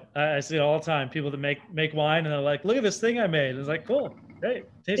too. I see it all the time. People that make wine and they're like, "Look at this thing I made." It's like, "Cool, great,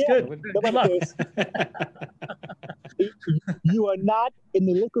 tastes Yeah, good. Good nobody luck." cares. You are not in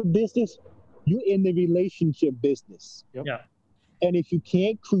the liquor business. You're in the relationship business. Yep. Yeah, And if you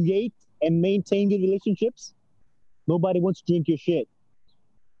can't create and maintain good relationships, nobody wants to drink your shit.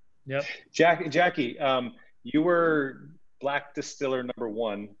 yep. Jackie, you were black distiller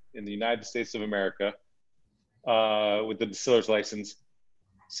 #1 in the United States of America with the distiller's license.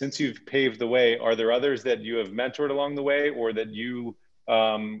 Since you've paved the way, are there others that you have mentored along the way, or that you,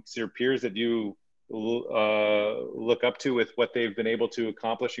 your peers that you look up to with what they've been able to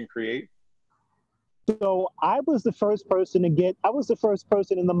accomplish and create? So I was the first person in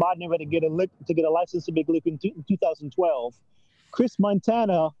the modern era to get a license to make liquor in 2012. Chris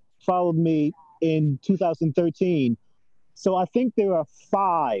Montana followed me in 2013. So I think there are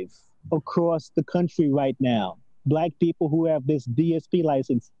 5 across the country right now, Black people who have this DSP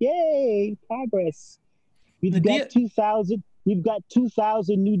license. Yay, progress. We've got 2,000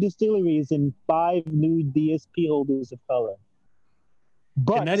 new distilleries and 5 new DSP holders of color.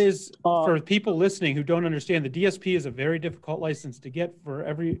 But, and that is for people listening who don't understand, the DSP is a very difficult license to get for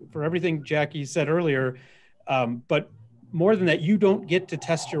everything Jackie said earlier. But more than that, you don't get to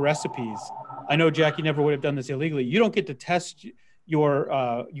test your recipes. I know Jackie never would have done this illegally. You don't get to test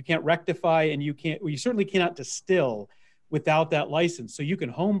your, you can't rectify, and you certainly cannot distill without that license. So you can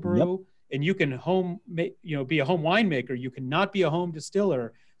home brew and you can be a home winemaker. You cannot be a home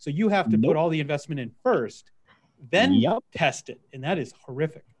distiller. So you have to put all the investment in first, then test it. And that is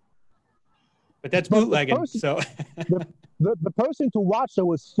horrific. But that's bootlegging. The person to watch though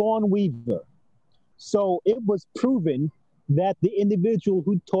was Fawn Weaver. So it was proven that the individual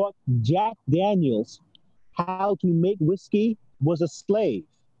who taught Jack Daniels how to make whiskey was a slave.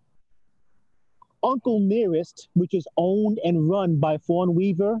 Uncle Nearest, which is owned and run by Fawn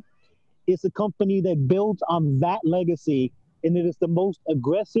Weaver, is a company that builds on that legacy, and it is the most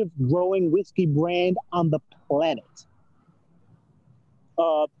aggressive growing whiskey brand on the planet.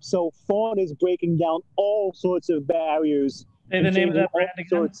 So Fawn is breaking down all sorts of barriers. Say the name of that brand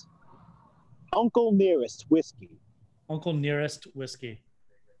again? Uncle Nearest Whiskey. Uncle Nearest Whiskey.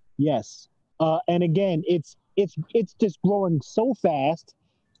 Yes. And again, it's just growing so fast,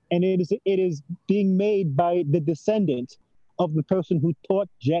 and it is being made by the descendant of the person who taught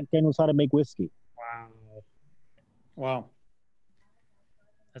Jack Daniels how to make whiskey. Wow.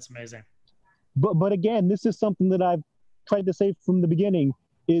 That's amazing. But again, this is something that I've tried to say from the beginning,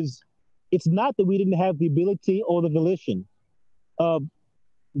 is it's not that we didn't have the ability or the volition.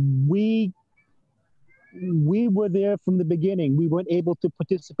 We were there from the beginning. We weren't able to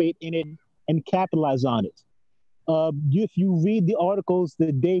participate in it and capitalize on it. If you read the articles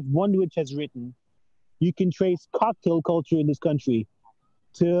that Dave Wondrich has written, you can trace cocktail culture in this country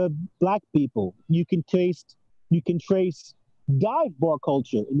to Black people. You can trace dive bar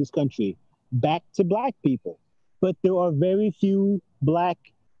culture in this country back to Black people. But there are very few Black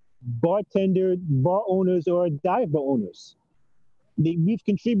bartender, bar owners, or dive bar owners. We've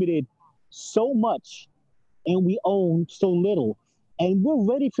contributed so much, and we own so little, and we're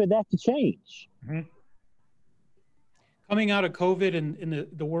ready for that to change. Mm-hmm. Coming out of COVID and in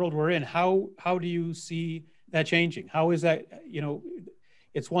the world we're in, how do you see that changing? How is that,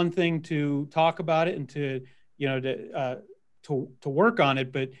 it's one thing to talk about it and to work on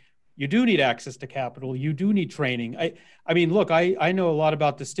it, but you do need access to capital. You do need training. I mean, look, I know a lot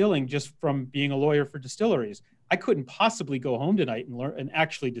about distilling just from being a lawyer for distilleries. I couldn't possibly go home tonight and learn and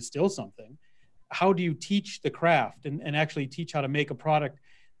actually distill something. How do you teach the craft and actually teach how to make a product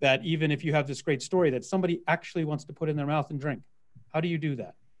that, even if you have this great story, that somebody actually wants to put in their mouth and drink? How do you do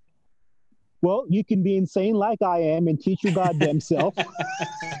that? Well, you can be insane like I am and teach your goddamn self.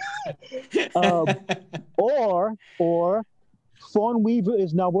 Or Fawn Weaver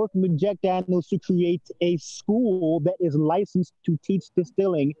is now working with Jack Daniels to create a school that is licensed to teach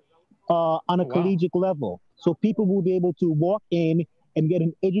distilling on a collegiate level. So people will be able to walk in and get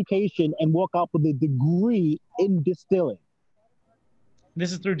an education and walk out with a degree in distilling.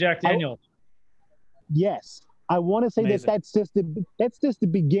 This is through Jack Daniels. Yes. I want to say that that's just the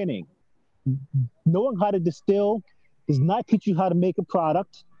beginning. Knowing how to distill does not teach you how to make a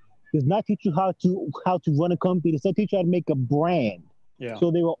product, does not teach you how to run a company, does not teach you how to make a brand. Yeah.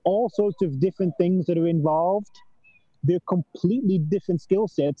 So there are all sorts of different things that are involved. They're completely different skill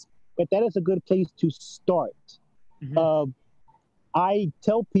sets, but that is a good place to start. Mm-hmm. I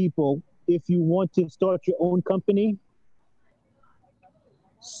tell people, if you want to start your own company,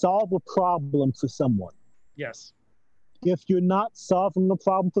 solve a problem for someone. Yes. If you're not solving a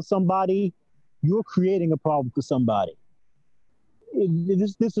problem for somebody, you're creating a problem for somebody.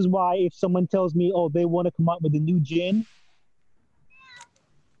 This is why if someone tells me, oh, they want to come out with a new gin,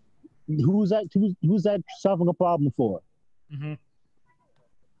 who's that solving a problem for? Mm-hmm.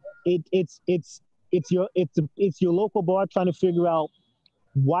 It's your local bar trying to figure out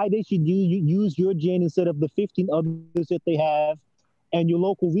why they should use your gin instead of the 15 others that they have, and your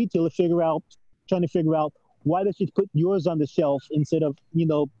local retailer trying to figure out why they should put yours on the shelf instead of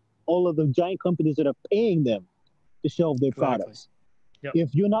all of the giant companies that are paying them to shelve their products. Yep.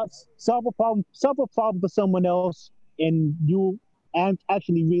 If you're not solve a problem for someone else, and you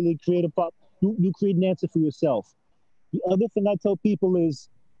actually really create a problem, you create an answer for yourself. The other thing I tell people is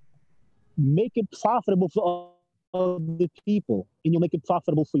make it profitable for other people, and you'll make it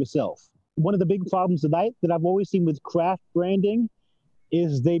profitable for yourself. One of the big problems that I've always seen with craft branding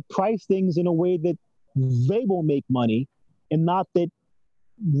is they price things in a way that they will make money, and not that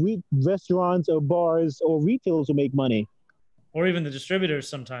restaurants or bars or retailers will make money. Or even the distributors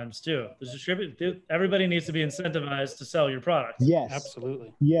sometimes too. Everybody needs to be incentivized to sell your product. Yes,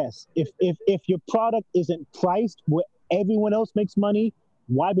 Absolutely. Yes, if your product isn't priced where everyone else makes money,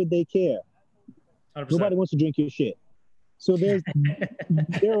 why would they care? 100%. Nobody wants to drink your shit. So there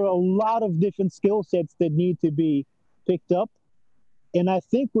are a lot of different skill sets that need to be picked up. And I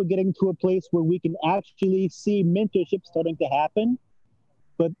think we're getting to a place where we can actually see mentorship starting to happen.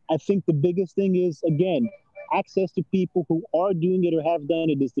 But I think the biggest thing is, again, access to people who are doing it or have done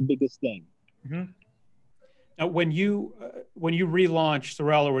it is the biggest thing. Mm-hmm. Now, when you relaunch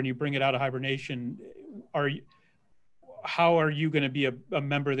Sorel, or when you bring it out of hibernation, how are you going to be a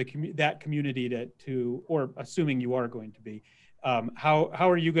member of that community or assuming you are going to be, how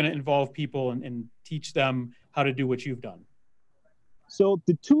are you going to involve people and teach them how to do what you've done? So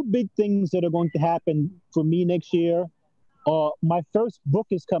the two big things that are going to happen for me next year are, my first book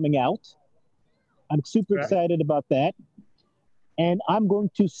is coming out. I'm super excited about that. And I'm going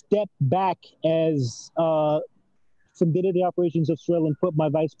to step back as from day-to-day operations of Sorel and put my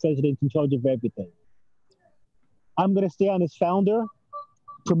vice president in charge of everything. I'm going to stay on as founder,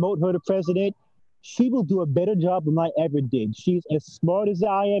 promote her to president. She will do a better job than I ever did. She's as smart as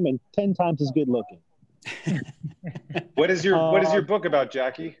I am and 10 times as good looking. What is your book about,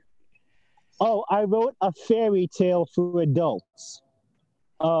 Jackie? Oh, I wrote a fairy tale for adults.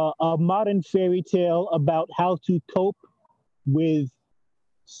 A modern fairy tale about how to cope with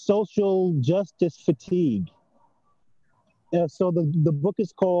social justice fatigue. So the book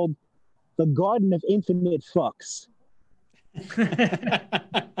is called The Garden of Infinite Fucks.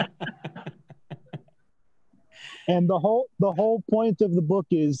 And the whole point of the book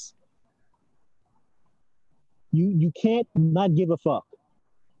is you can't not give a fuck,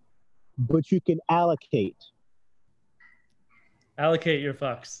 but you can allocate. Allocate your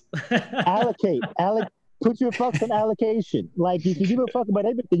fucks. allocate. Put your fucks on allocation. Like, if you give a fuck about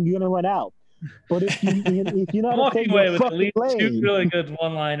everything, you're gonna run out. But if you're not walking away with at least two really good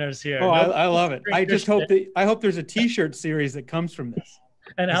one-liners here. Oh, I love it. I just hope there's a T-shirt series that comes from this.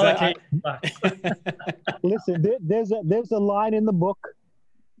 And allocate. Listen, there's a line in the book.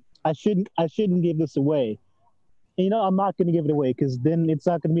 I shouldn't give this away. And, I'm not going to give it away because then it's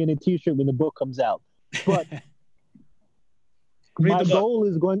not going to be in a T-shirt when the book comes out. But my goal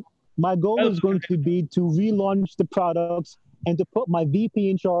is going to be to relaunch the products and to put my VP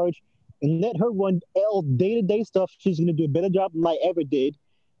in charge and let her run all day-to-day stuff. She's going to do a better job than I ever did,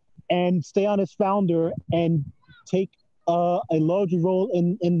 and stay on as founder and take a larger role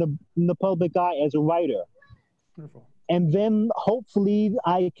in the public eye as a writer. Wonderful. And then hopefully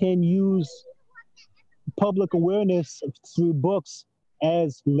I can use public awareness through books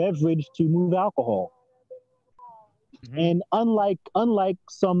as leverage to move alcohol. Mm-hmm. And unlike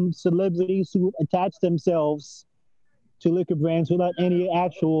some celebrities who attach themselves to liquor brands without any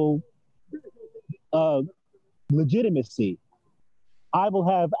actual legitimacy, I will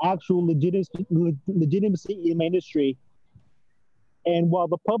have actual legitimacy in my industry. And while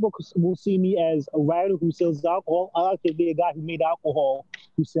the public will see me as a writer who sells alcohol, I like to be a guy who made alcohol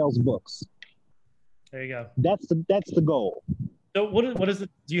who sells books. There you go. That's the goal. So what is it?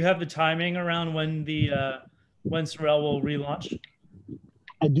 Do you have the timing around when when Sorel will relaunch?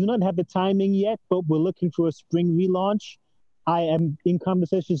 I do not have the timing yet, but we're looking for a spring relaunch. I am in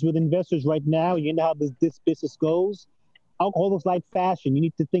conversations with investors right now. You know how this business goes. Alcohol is like fashion. You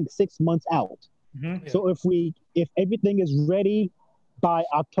need to think 6 months out. Mm-hmm. So if everything is ready by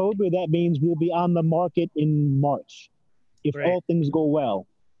October, that means we'll be on the market in March, if all things go well.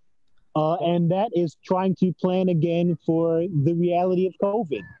 And that is trying to plan again for the reality of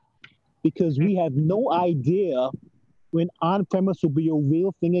COVID, because we have no idea when on-premise will be a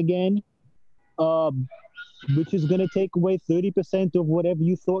real thing again, which is going to take away 30% of whatever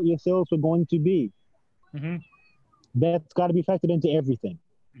you thought your sales were going to be. Mm-hmm. That's got to be factored into everything.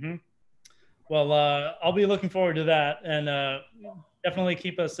 Mm-hmm. Well, I'll be looking forward to that, and definitely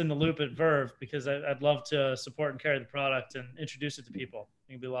keep us in the loop at Verve, because I'd love to support and carry the product and introduce it to people.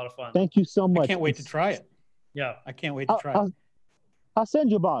 It'll be a lot of fun. Thank you so much. I can't wait to try it. Yeah, I can't wait to try it. I'll send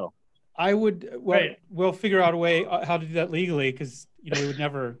you a bottle. I would. Well, Great. We'll figure out a way how to do that legally, because we would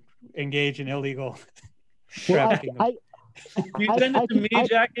never engage in illegal trafficking. You send it to me,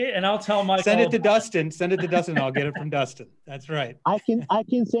 Jackie, and I'll tell Michael. Send it to Dustin. Send it to Dustin. I'll get it from Dustin. That's right. I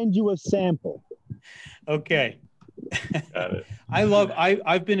can send you a sample. Okay. Got it.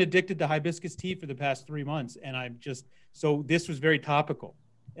 I've been addicted to hibiscus tea for the past 3 months, and so this was very topical,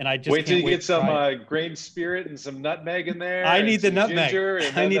 and I just wait till you can't get some grain spirit and some nutmeg in there. I need the nutmeg.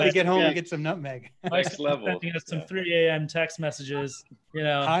 I need to get home yeah. and get some nutmeg. Next level. Sending us some 3 a.m. text messages.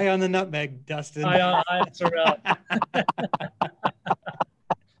 High on the nutmeg, Dustin. High on Sorel.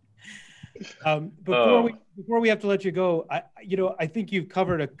 Before we have to let you go, I think you've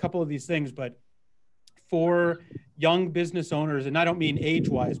covered a couple of these things, but for young business owners, and I don't mean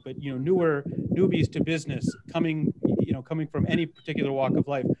age-wise, but newbies to business coming from any particular walk of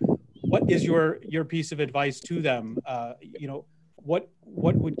life, what is your piece of advice to them? What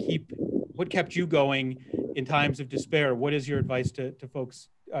kept you going in times of despair? What is your advice to folks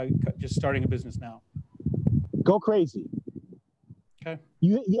just starting a business now? Go crazy. Okay.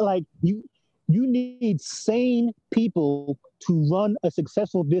 You need sane people to run a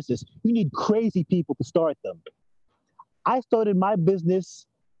successful business. You need crazy people to start them. I started my business,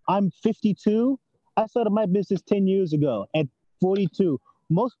 I'm 52. I started my business 10 years ago at 42.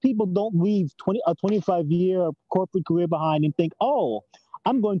 Most people don't leave a 25-year corporate career behind and think, oh,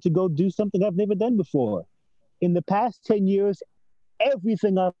 I'm going to go do something I've never done before. In the past 10 years,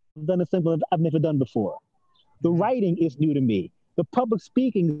 everything I've done is something I've never done before. The writing is new to me. The public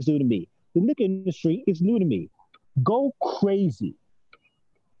speaking is new to me. The liquor industry is new to me. Go crazy.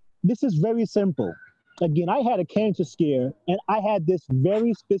 This is very simple. Again, I had a cancer scare, and I had this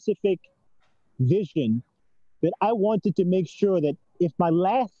very specific vision that I wanted to make sure that if my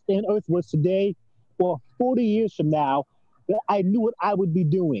last day on earth was today or 40 years from now, that I knew what I would be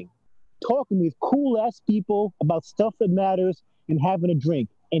doing. Talking with cool-ass people about stuff that matters and having a drink.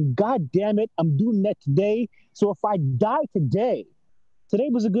 And God damn it, I'm doing that today. So if I die today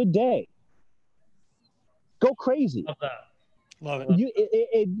was a good day. Go crazy. Love that. Love it.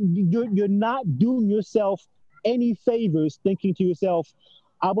 You're not doing yourself any favors thinking to yourself,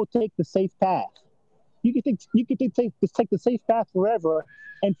 I will take the safe path. You can take the safe path forever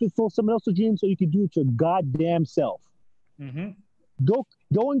and fulfill someone else's dream so you can do it your goddamn self. Mm-hmm.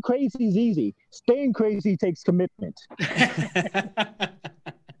 Going crazy is easy. Staying crazy takes commitment.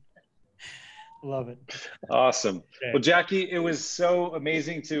 Love it. Awesome. Okay. Well, Jackie, it was so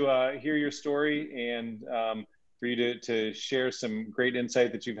amazing to hear your story and for you to share some great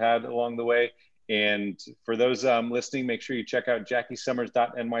insight that you've had along the way. And for those listening, make sure you check out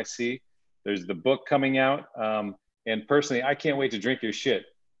jackiesummers.nyc. There's the book coming out. And personally, I can't wait to drink your shit.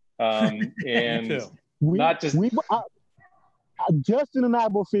 And Justin and I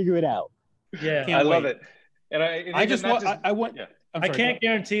will figure it out. Yeah, I love it. And I can't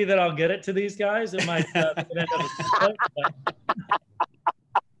guarantee that I'll get it to these guys. It might end up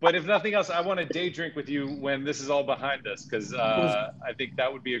but if nothing else, I want to day drink with you when this is all behind us, because I think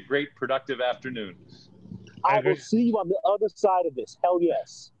that would be a great productive afternoon. I will see you on the other side of this. Hell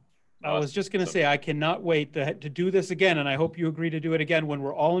yes. I was just going to say, I cannot wait to do this again, and I hope you agree to do it again when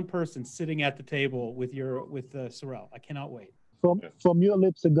we're all in person, sitting at the table with Sorel. I cannot wait. From your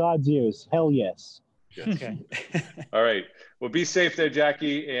lips to God's ears. Hell yes. Yes. Okay. All right. Well, be safe there,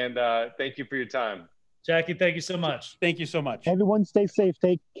 Jackie, and thank you for your time. Jackie, thank you so much. Thank you so much. Everyone stay safe.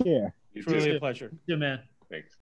 Take care. You Truly too. a pleasure. Good man. Thanks.